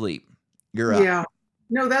back to sleep. You're up. Yeah.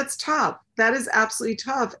 No, that's tough. That is absolutely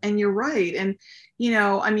tough. And you're right. And,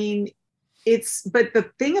 I mean, but the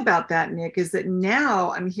thing about that, Nick, is that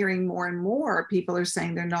now I'm hearing more and more people are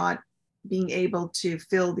saying they're not being able to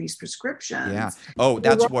fill these prescriptions. Yeah. Oh,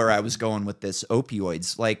 that's where I was going with this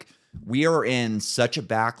opioids. Like we are in such a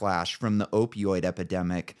backlash from the opioid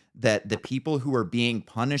epidemic that the people who are being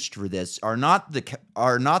punished for this are not the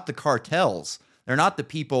cartels. They're not the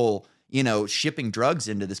people, shipping drugs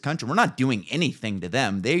into this country. We're not doing anything to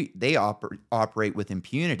them. They operate with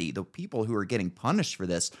impunity. The people who are getting punished for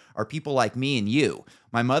this are people like me and you.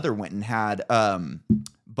 My mother went and had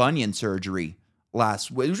bunion surgery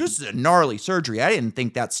last week. It was just a gnarly surgery. I didn't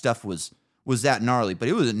think that stuff was that gnarly, but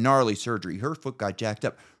it was a gnarly surgery. Her foot got jacked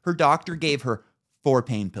up. Her doctor gave her 4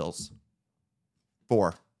 pain pills.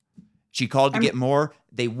 4. She called to get more.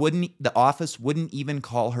 The office wouldn't even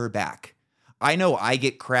call her back. I know I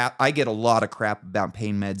get a lot of crap about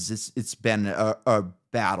pain meds. It's been a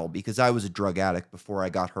battle because I was a drug addict before I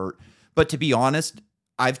got hurt. But to be honest,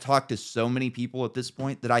 I've talked to so many people at this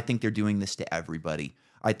point that I think they're doing this to everybody.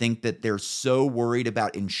 I think that they're so worried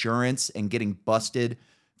about insurance and getting busted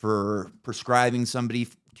for prescribing somebody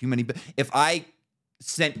too many. If I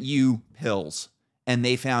sent you pills and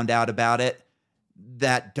they found out about it,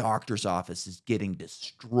 that doctor's office is getting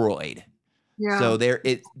destroyed. Yeah. So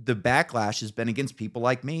the backlash has been against people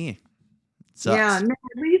like me. Sucks. Yeah. No,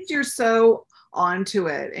 at least you're so onto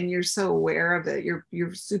it and you're so aware of it.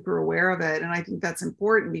 You're super aware of it. And I think that's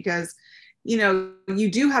important because, you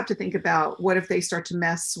do have to think about what if they start to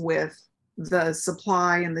mess with the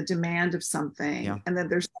supply and the demand of something, and then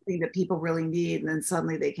there's something that people really need, and then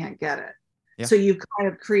suddenly they can't get it. Yeah. So you've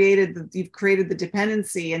kind of created the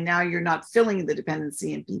dependency, and now you're not filling the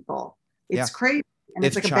dependency in people. It's crazy, and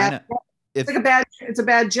it's a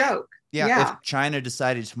bad joke. Yeah. If China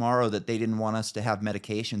decided tomorrow that they didn't want us to have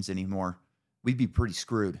medications anymore, we'd be pretty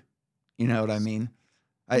screwed. You know what I mean?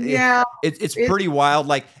 It's pretty wild.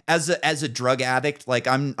 Like as a drug addict, like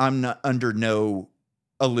I'm not under no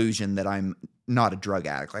illusion that I'm not a drug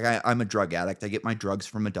addict. Like I'm a drug addict. I get my drugs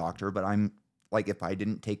from a doctor, but I'm like, if I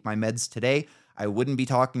didn't take my meds today, I wouldn't be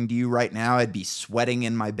talking to you right now. I'd be sweating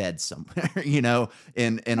in my bed somewhere,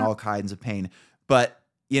 in all kinds of pain. But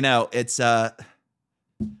it's I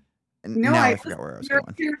forgot where I was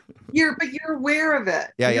going. You're aware of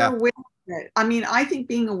it. You're aware of it. I mean, I think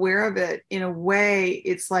being aware of it in a way,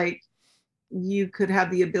 it's like you could have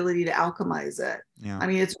the ability to alchemize it. Yeah. I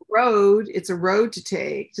mean, it's a road to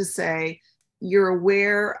take to say you're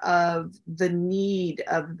aware of the need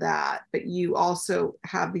of that, but you also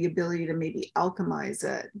have the ability to maybe alchemize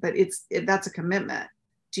it. But that's a commitment.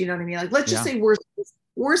 Do you know what I mean? Like, let's just say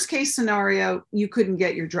worst case scenario, you couldn't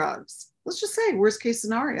get your drugs. Let's just say worst case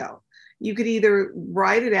scenario. You could either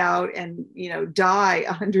ride it out and, die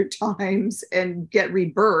 100 times and get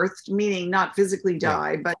rebirthed, meaning not physically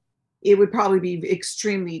die, but it would probably be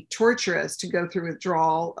extremely torturous to go through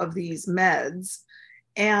withdrawal of these meds.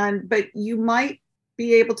 But you might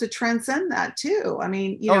be able to transcend that too. I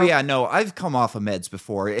mean, I've come off of meds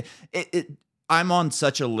before. I'm on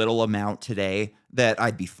such a little amount today that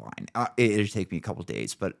I'd be fine. It'd take me a couple of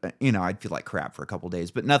days, but I'd feel like crap for a couple of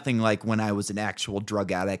days, but nothing like when I was an actual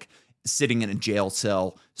drug addict sitting in a jail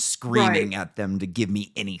cell screaming at them to give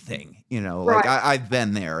me anything, like I've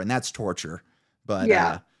been there and that's torture, but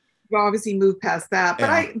you obviously moved past that. But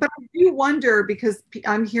I do wonder because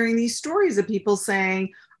I'm hearing these stories of people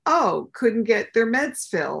saying, oh, couldn't get their meds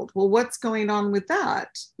filled. Well, what's going on with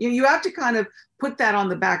that? You have to kind of put that on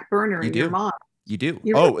the back burner in your mind. You do.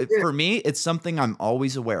 Really do. For me, it's something I'm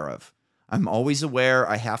always aware of. I'm always aware.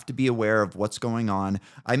 I have to be aware of what's going on.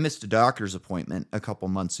 I missed a doctor's appointment a couple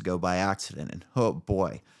months ago by accident. And oh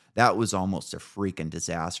boy, that was almost a freaking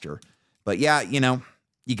disaster. But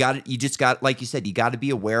you just got, like you said, you got to be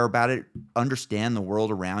aware about it, understand the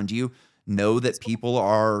world around you, know that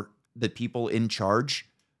the people in charge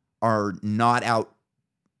are not out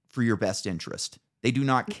for your best interest. They do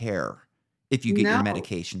not care. if you get your No,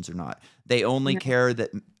 medications or not. They only no, care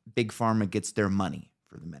that Big Pharma gets their money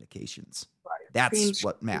for the medications. That's seems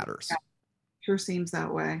what matters. sure seems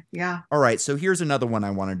that way. Yeah. All right, so here's another one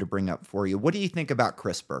I wanted to bring up for you. What do you think about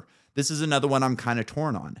CRISPR? This is another one I'm kind of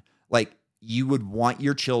torn on. Like, you would want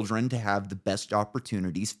your children to have the best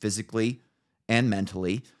opportunities physically and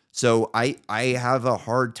mentally. So I have a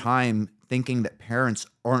hard time thinking that parents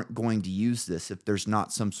aren't going to use this if there's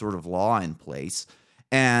not some sort of law in place.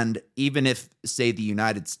 And even if, say, the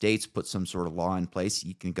United States puts some sort of law in place,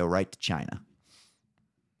 you can go right to China.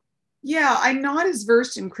 Yeah, I'm not as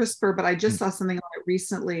versed in CRISPR, but I just Mm. saw something on it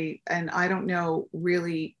recently, and I don't know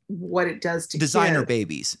really what it does to Designer kids.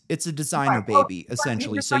 baby. It's a designer Right. Oh, baby,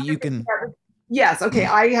 essentially. So you can, yes. Okay.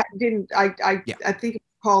 Didn't. yeah, I think it's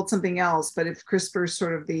called something else, but if CRISPR is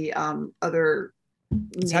sort of the other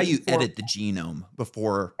it's how name you for. edit the genome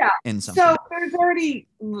before Yeah. in So something.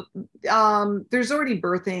 there's already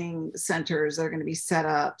birthing centers that are going to be set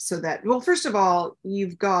up so that, well, first of all,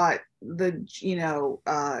 you've got the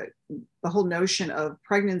whole notion of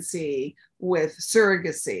pregnancy with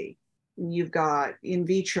surrogacy. You've got in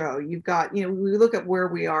vitro, you've got, we look at where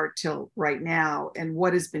we are till right now and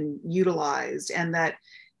what has been utilized, and that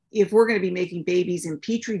if we're going to be making babies in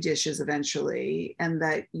petri dishes eventually, and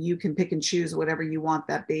that you can pick and choose whatever you want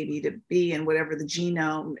that baby to be and whatever the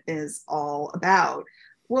genome is all about.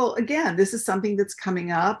 Well, again, this is something that's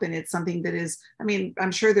coming up, and it's something that is, I mean,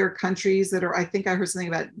 I'm sure there are countries that are, I think I heard something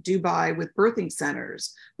about Dubai with birthing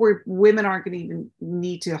centers where women aren't going to even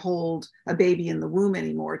need to hold a baby in the womb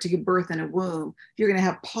anymore to give birth in a womb. You're going to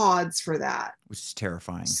have pods for that. Which is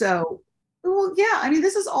terrifying. So, well, yeah, I mean,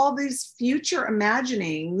 this is all these future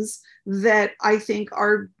imaginings that I think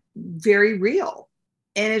are very real.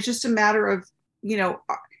 And it's just a matter of, if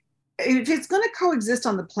it's going to coexist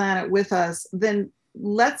on the planet with us, then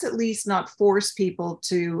let's at least not force people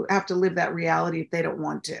to have to live that reality if they don't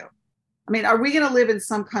want to. I mean, are we going to live in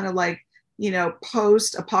some kind of like,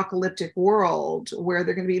 post-apocalyptic world where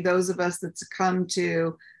there are going to be those of us that succumb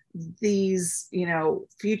to these,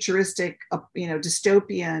 futuristic,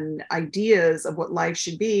 dystopian ideas of what life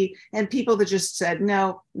should be, and people that just said,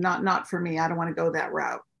 no, not for me. I don't want to go that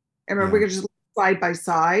route. And we're going to just live side by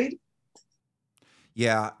side.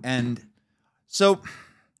 Yeah. And so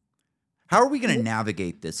how are we going to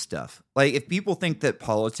navigate this stuff? Like, if people think that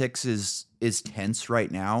politics is tense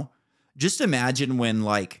right now, just imagine when,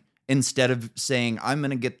 like, instead of saying, I'm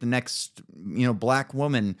going to get the next, black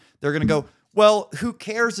woman, they're going to go, well, who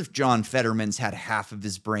cares if John Fetterman's had half of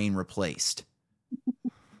his brain replaced?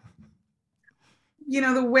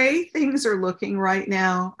 The way things are looking right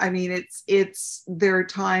now, I mean, there are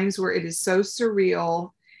times where it is so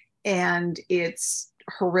surreal and it's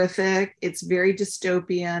horrific. It's very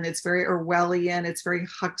dystopian. It's very Orwellian. It's very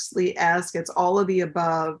Huxley-esque. It's all of the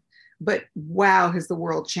above. But wow, has the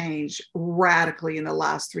world changed radically in the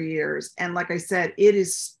last 3 years. And like I said, it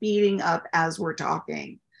is speeding up as we're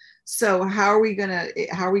talking. So we're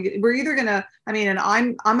either gonna, I mean, and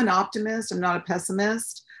I'm an optimist, I'm not a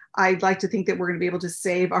pessimist. I'd like to think that we're going to be able to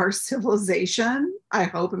save our civilization. I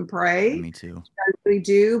hope and pray. Me too. I really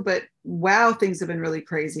do. But wow, things have been really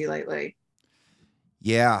crazy lately.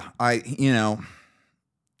 Yeah, I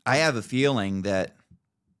have a feeling that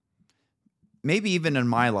maybe even in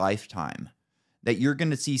my lifetime that you're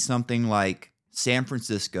going to see something like San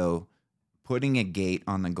Francisco putting a gate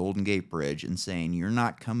on the Golden Gate Bridge and saying, you're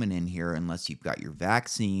not coming in here unless you've got your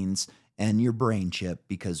vaccines and your brain chip,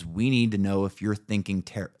 because we need to know if you're thinking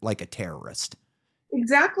like a terrorist.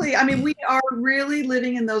 Exactly. I mean, we are really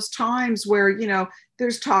living in those times where,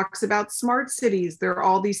 there's talks about smart cities. There are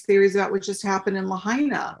all these theories about what just happened in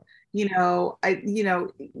Lahaina. Weigh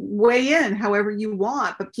in however you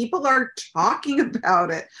want, but people are talking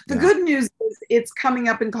about it. The good news is it's coming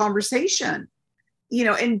up in conversation,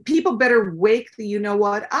 and people better wake the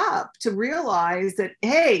up to realize that,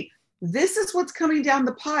 hey, this is what's coming down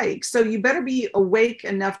the pike. So you better be awake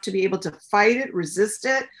enough to be able to fight it, resist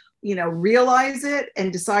it, realize it,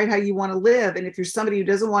 and decide how you want to live. And if you're somebody who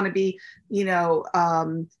doesn't want to be,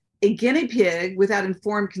 a guinea pig without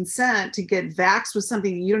informed consent to get vaxxed with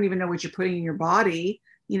something that you don't even know what you're putting in your body,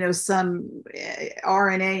 some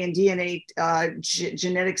RNA and DNA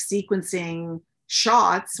genetic sequencing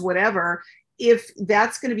shots, whatever. If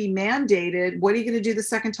that's going to be mandated, what are you going to do the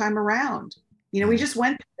second time around? We just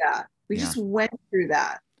went through that. We just went through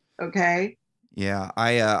that. Okay. Yeah,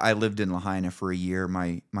 I lived in Lahaina for a year.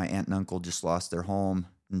 My aunt and uncle just lost their home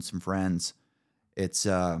and some friends. It's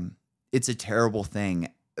a terrible thing.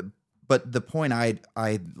 But the point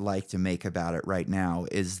I'd like to make about it right now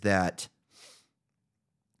is that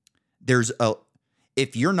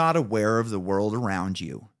if you're not aware of the world around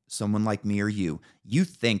you, someone like me or you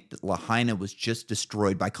think that Lahaina was just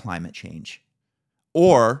destroyed by climate change.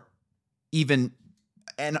 Or even,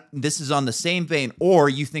 and this is on the same vein, or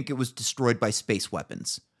you think it was destroyed by space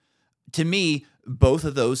weapons. To me, both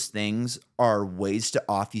of those things are ways to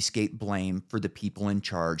obfuscate blame for the people in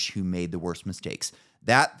charge who made the worst mistakes.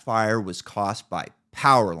 That fire was caused by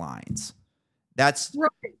power lines. That's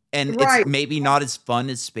Right. and Right. it's maybe not as fun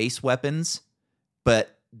as space weapons,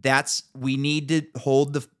 but we need to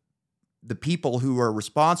hold the people who are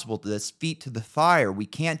responsible to this feet to the fire. We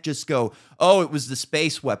can't just go, oh, it was the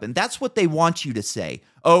space weapon. That's what they want you to say.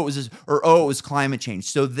 Oh, it was climate change.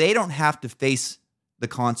 So they don't have to face the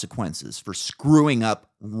consequences for screwing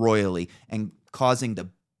up royally and causing the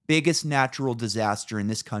biggest natural disaster in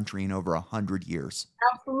this country in over 100 years.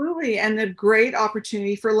 Absolutely. And a great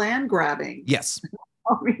opportunity for land grabbing. Yes.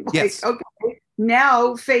 I mean, yes. Okay,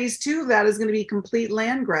 now phase 2 of that is going to be complete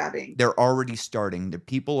land grabbing. They're already starting. The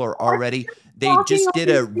people are already, they just did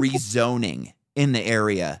a rezoning in the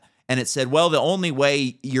area. And it said, well, the only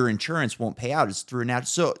way your insurance won't pay out is through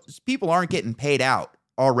so people aren't getting paid out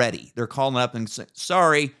already. They're calling up and saying,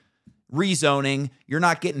 sorry, rezoning, you're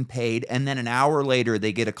not getting paid. And then an hour later,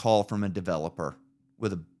 they get a call from a developer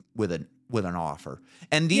with an offer.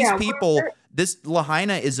 And these people, this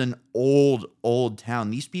Lahaina is an old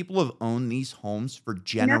town. These people have owned these homes for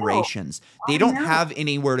generations. They don't have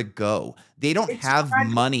anywhere to go. They don't have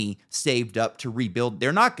money saved up to rebuild.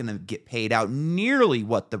 They're not going to get paid out nearly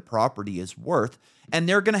what the property is worth, and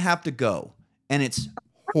they're going to have to go. And it's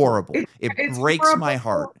horrible. It breaks horrible. My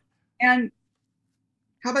heart. And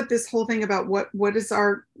how about this whole thing about what is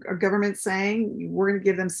our government saying? We're going to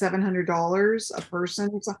give them $700 a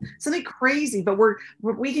person, something crazy, but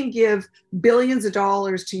we can give billions of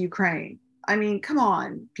dollars to Ukraine. I mean, come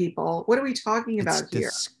on, people. What are we talking about here?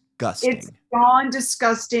 Disgusting. It's beyond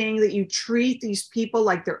disgusting that you treat these people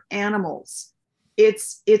like they're animals.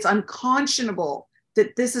 It's unconscionable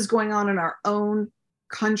that this is going on in our own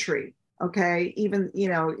country. Okay, even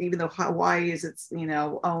though Hawaii is its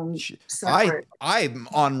own separate. I'm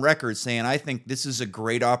on record saying I think this is a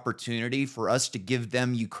great opportunity for us to give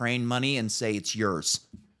them Ukraine money and say it's yours.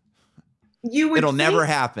 It'll never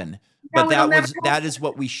happen, but that is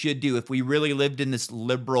what we should do if we really lived in this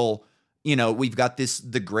liberal. We've got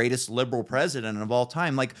the greatest liberal president of all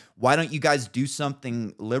time. Like, why don't you guys do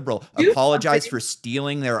something liberal? Apologize for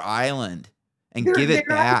stealing their island and give it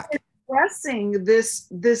back. Addressing this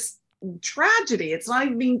tragedy. It's not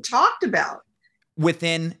even being talked about.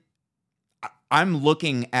 I'm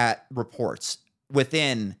looking at reports.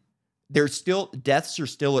 Deaths are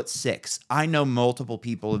still at 6. I know multiple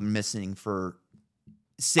people have been missing for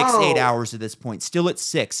 8 hours at this point, still at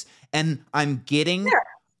 6. And I'm getting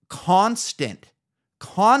constant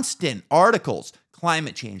articles.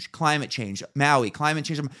 Climate change, Maui, climate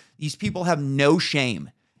change. These people have no shame.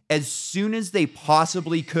 As soon as they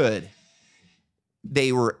possibly could,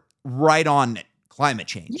 they were right on climate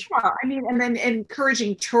change. Yeah, I mean, and then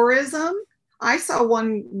encouraging tourism. I saw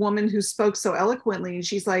one woman who spoke so eloquently, and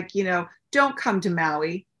she's like, don't come to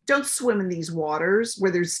Maui. Don't swim in these waters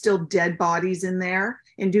where there's still dead bodies in there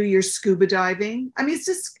and do your scuba diving. I mean,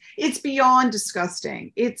 it's beyond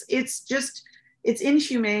disgusting. It's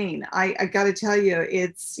inhumane. I got to tell you,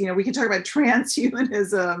 we can talk about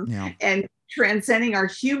transhumanism and transcending our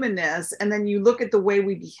humanness. And then you look at the way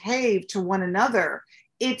we behave to one another.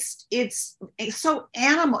 It's so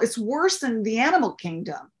animal. It's worse than the animal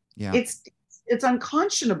kingdom. Yeah. It's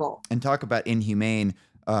unconscionable. And talk about inhumane.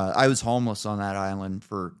 I was homeless on that island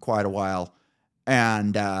for quite a while,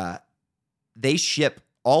 and they ship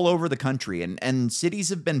all over the country, and cities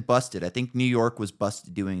have been busted. I think New York was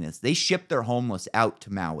busted doing this. They ship their homeless out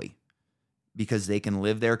to Maui because they can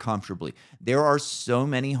live there comfortably. There are so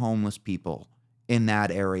many homeless people in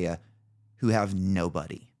that area who have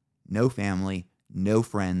nobody, no family, no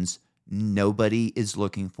friends. Nobody is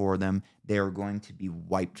looking for them. They are going to be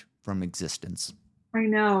wiped from existence. I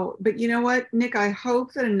know, but you know what, Nick, I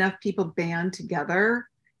hope that enough people band together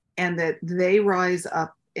and that they rise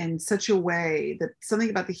up in such a way that something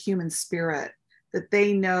about the human spirit, that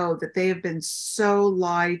they know that they have been so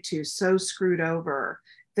lied to, so screwed over,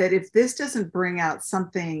 that if this doesn't bring out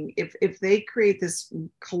something, if they create this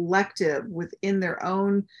collective within their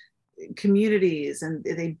own communities and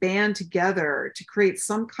they band together to create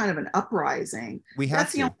some kind of an uprising. We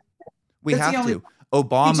have to.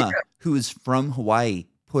 Obama, who is from Hawaii,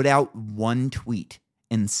 put out one tweet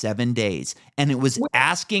in 7 days, and it was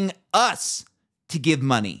asking us to give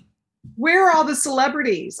money. Where are all the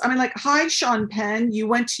celebrities? I mean, like, hi, Sean Penn, you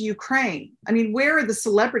went to Ukraine. I mean, where are the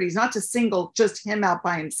celebrities? Not to single just him out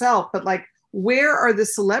by himself, but like, where are the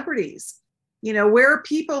celebrities? Where are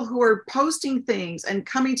people who are posting things and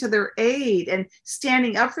coming to their aid and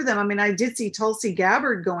standing up for them? I mean, I did see Tulsi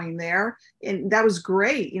Gabbard going there, and that was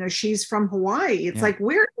great. She's from Hawaii. It's Yeah. like,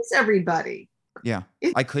 where is everybody? Yeah.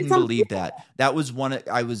 It, I couldn't it's believe that. That was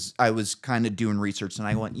I was kind of doing research, and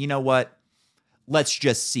I went, you know what? Let's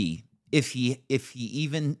just see if he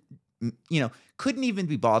even, couldn't even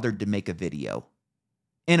be bothered to make a video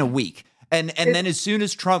in a week. And then as soon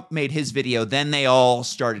as Trump made his video, then they all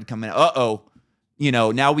started coming,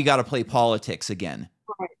 now we got to play politics again.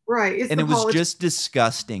 Right. And it was just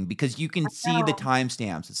disgusting because you can see the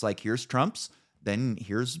timestamps. It's like, here's Trump's, then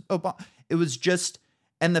here's Obama. It was just,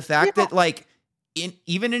 and the fact that like,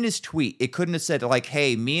 even in his tweet, it couldn't have said like,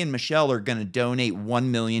 hey, me and Michelle are going to donate $1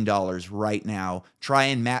 million right now. Try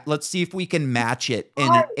and let's see if we can match it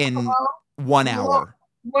in 1 hour.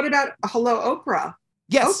 What about Oprah?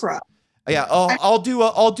 Yes. Oprah. Yeah, I'll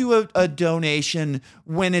do a donation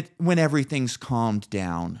when everything's calmed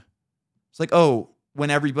down. It's like, when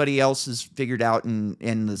everybody else is figured out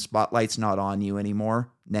and the spotlight's not on you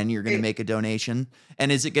anymore, then you're going to make a donation.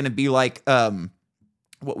 And is it going to be like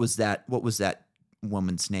what was that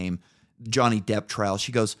woman's name? Johnny Depp trial.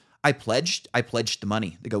 She goes, I pledged the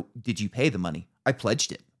money. They go, did you pay the money? I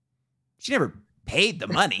pledged it. She never paid the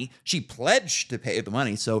money. She pledged to pay the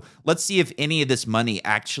money. So let's see if any of this money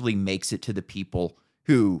actually makes it to the people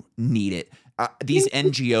who need it. These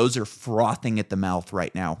NGOs are frothing at the mouth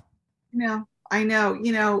right now. No, I know.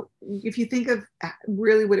 If you think of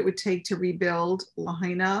really what it would take to rebuild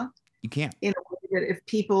Lahaina, you can't. In a way that if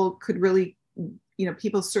people could really,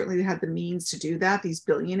 people certainly had the means to do that, these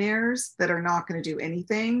billionaires that are not going to do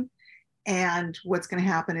anything. And what's going to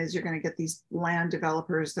happen is you're going to get these land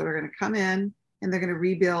developers that are going to come in and they're going to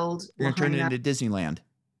rebuild. You're going to turn it into Disneyland.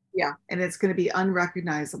 Yeah. And it's going to be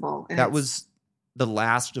unrecognizable. And that was the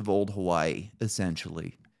last of old Hawaii,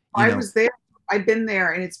 essentially. I was there. I've been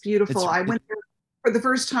there and it's beautiful. I went there for the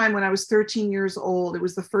first time when I was 13 years old. It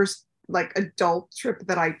was the first like adult trip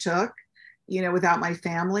that I took, without my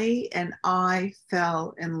family. And I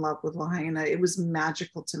fell in love with Lahaina. It was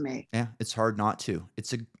magical to me. Yeah. It's hard not to.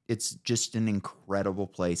 It's just an incredible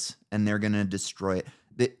place and they're going to destroy it.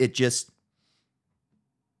 It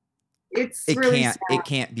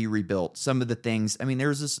can't be rebuilt. Some of the things, I mean, there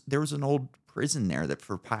was an old prison there that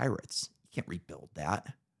for pirates, you can't rebuild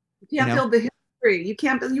that. You can't build the history. You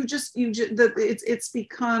can't, it's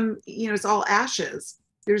become, it's all ashes.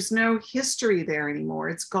 There's no history there anymore.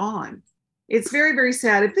 It's gone. It's very, very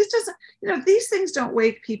sad. If this doesn't, if these things don't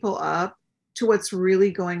wake people up to what's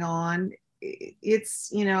really going on,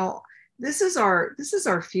 it's, this is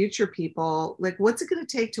our future, people. Like, what's it going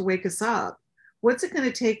to take to wake us up? What's it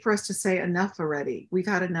going to take for us to say enough already? We've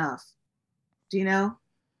had enough. Do you know?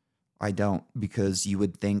 I don't, because you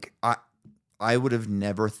would think, I would have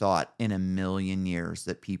never thought in a million years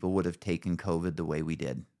that people would have taken COVID the way we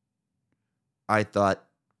did. I thought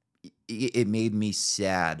it made me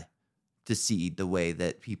sad to see the way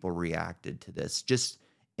that people reacted to this, just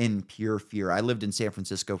in pure fear. I lived in San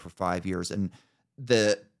Francisco for 5 years, and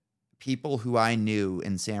the people who I knew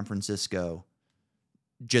in San Francisco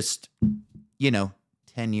just,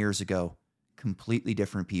 10 years ago, completely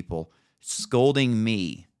different people, scolding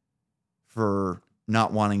me for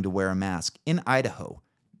not wanting to wear a mask in Idaho,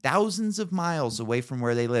 thousands of miles away from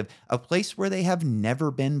where they live, a place where they have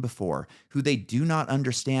never been before, who they do not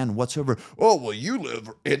understand whatsoever. Oh, well, you live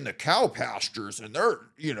in the cow pastures and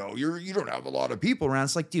you don't have a lot of people around.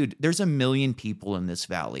 It's like, dude, there's 1 million people in this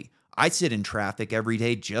valley. I sit in traffic every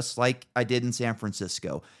day, just like I did in San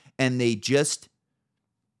Francisco, and they just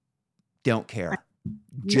don't care.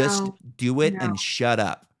 Just do it and shut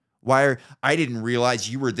up. I didn't realize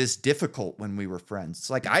you were this difficult when we were friends.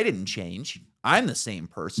 It's like, I didn't change. I'm the same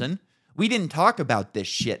person. We didn't talk about this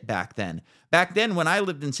shit back then. Back then, when I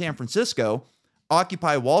lived in San Francisco,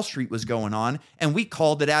 Occupy Wall Street was going on, and we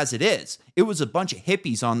called it as it is. It was a bunch of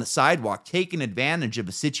hippies on the sidewalk taking advantage of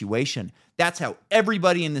a situation. That's how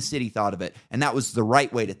everybody in the city thought of it, and that was the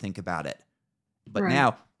right way to think about it. But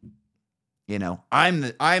now, I'm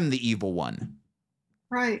the evil one.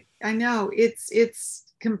 Right. I know. It's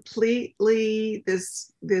completely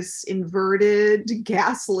this inverted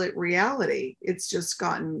gaslit reality. It's just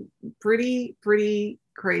gotten pretty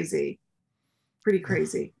crazy. Pretty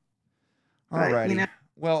crazy. All righty.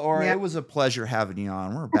 Well, Ora, it was a pleasure having you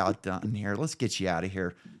on. We're about done here. Let's get you out of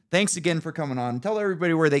here. Thanks again for coming on. Tell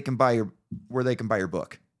everybody where they can buy your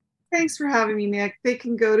book. Thanks for having me, Nick. They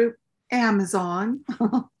can go to Amazon.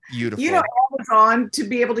 Beautiful. Amazon to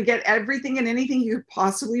be able to get everything and anything you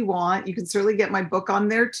possibly want. You can certainly get my book on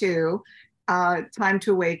there too. Time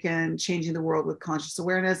to Awaken, Changing the World with Conscious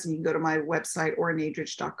Awareness. And you can go to my website,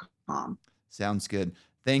 oranadrich.com. Sounds good.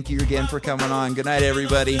 Thank you again for coming on. Good night,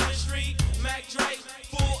 everybody.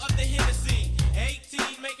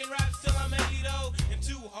 Making raps till I'm 80 though, and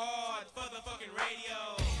too hard for the fucking radio.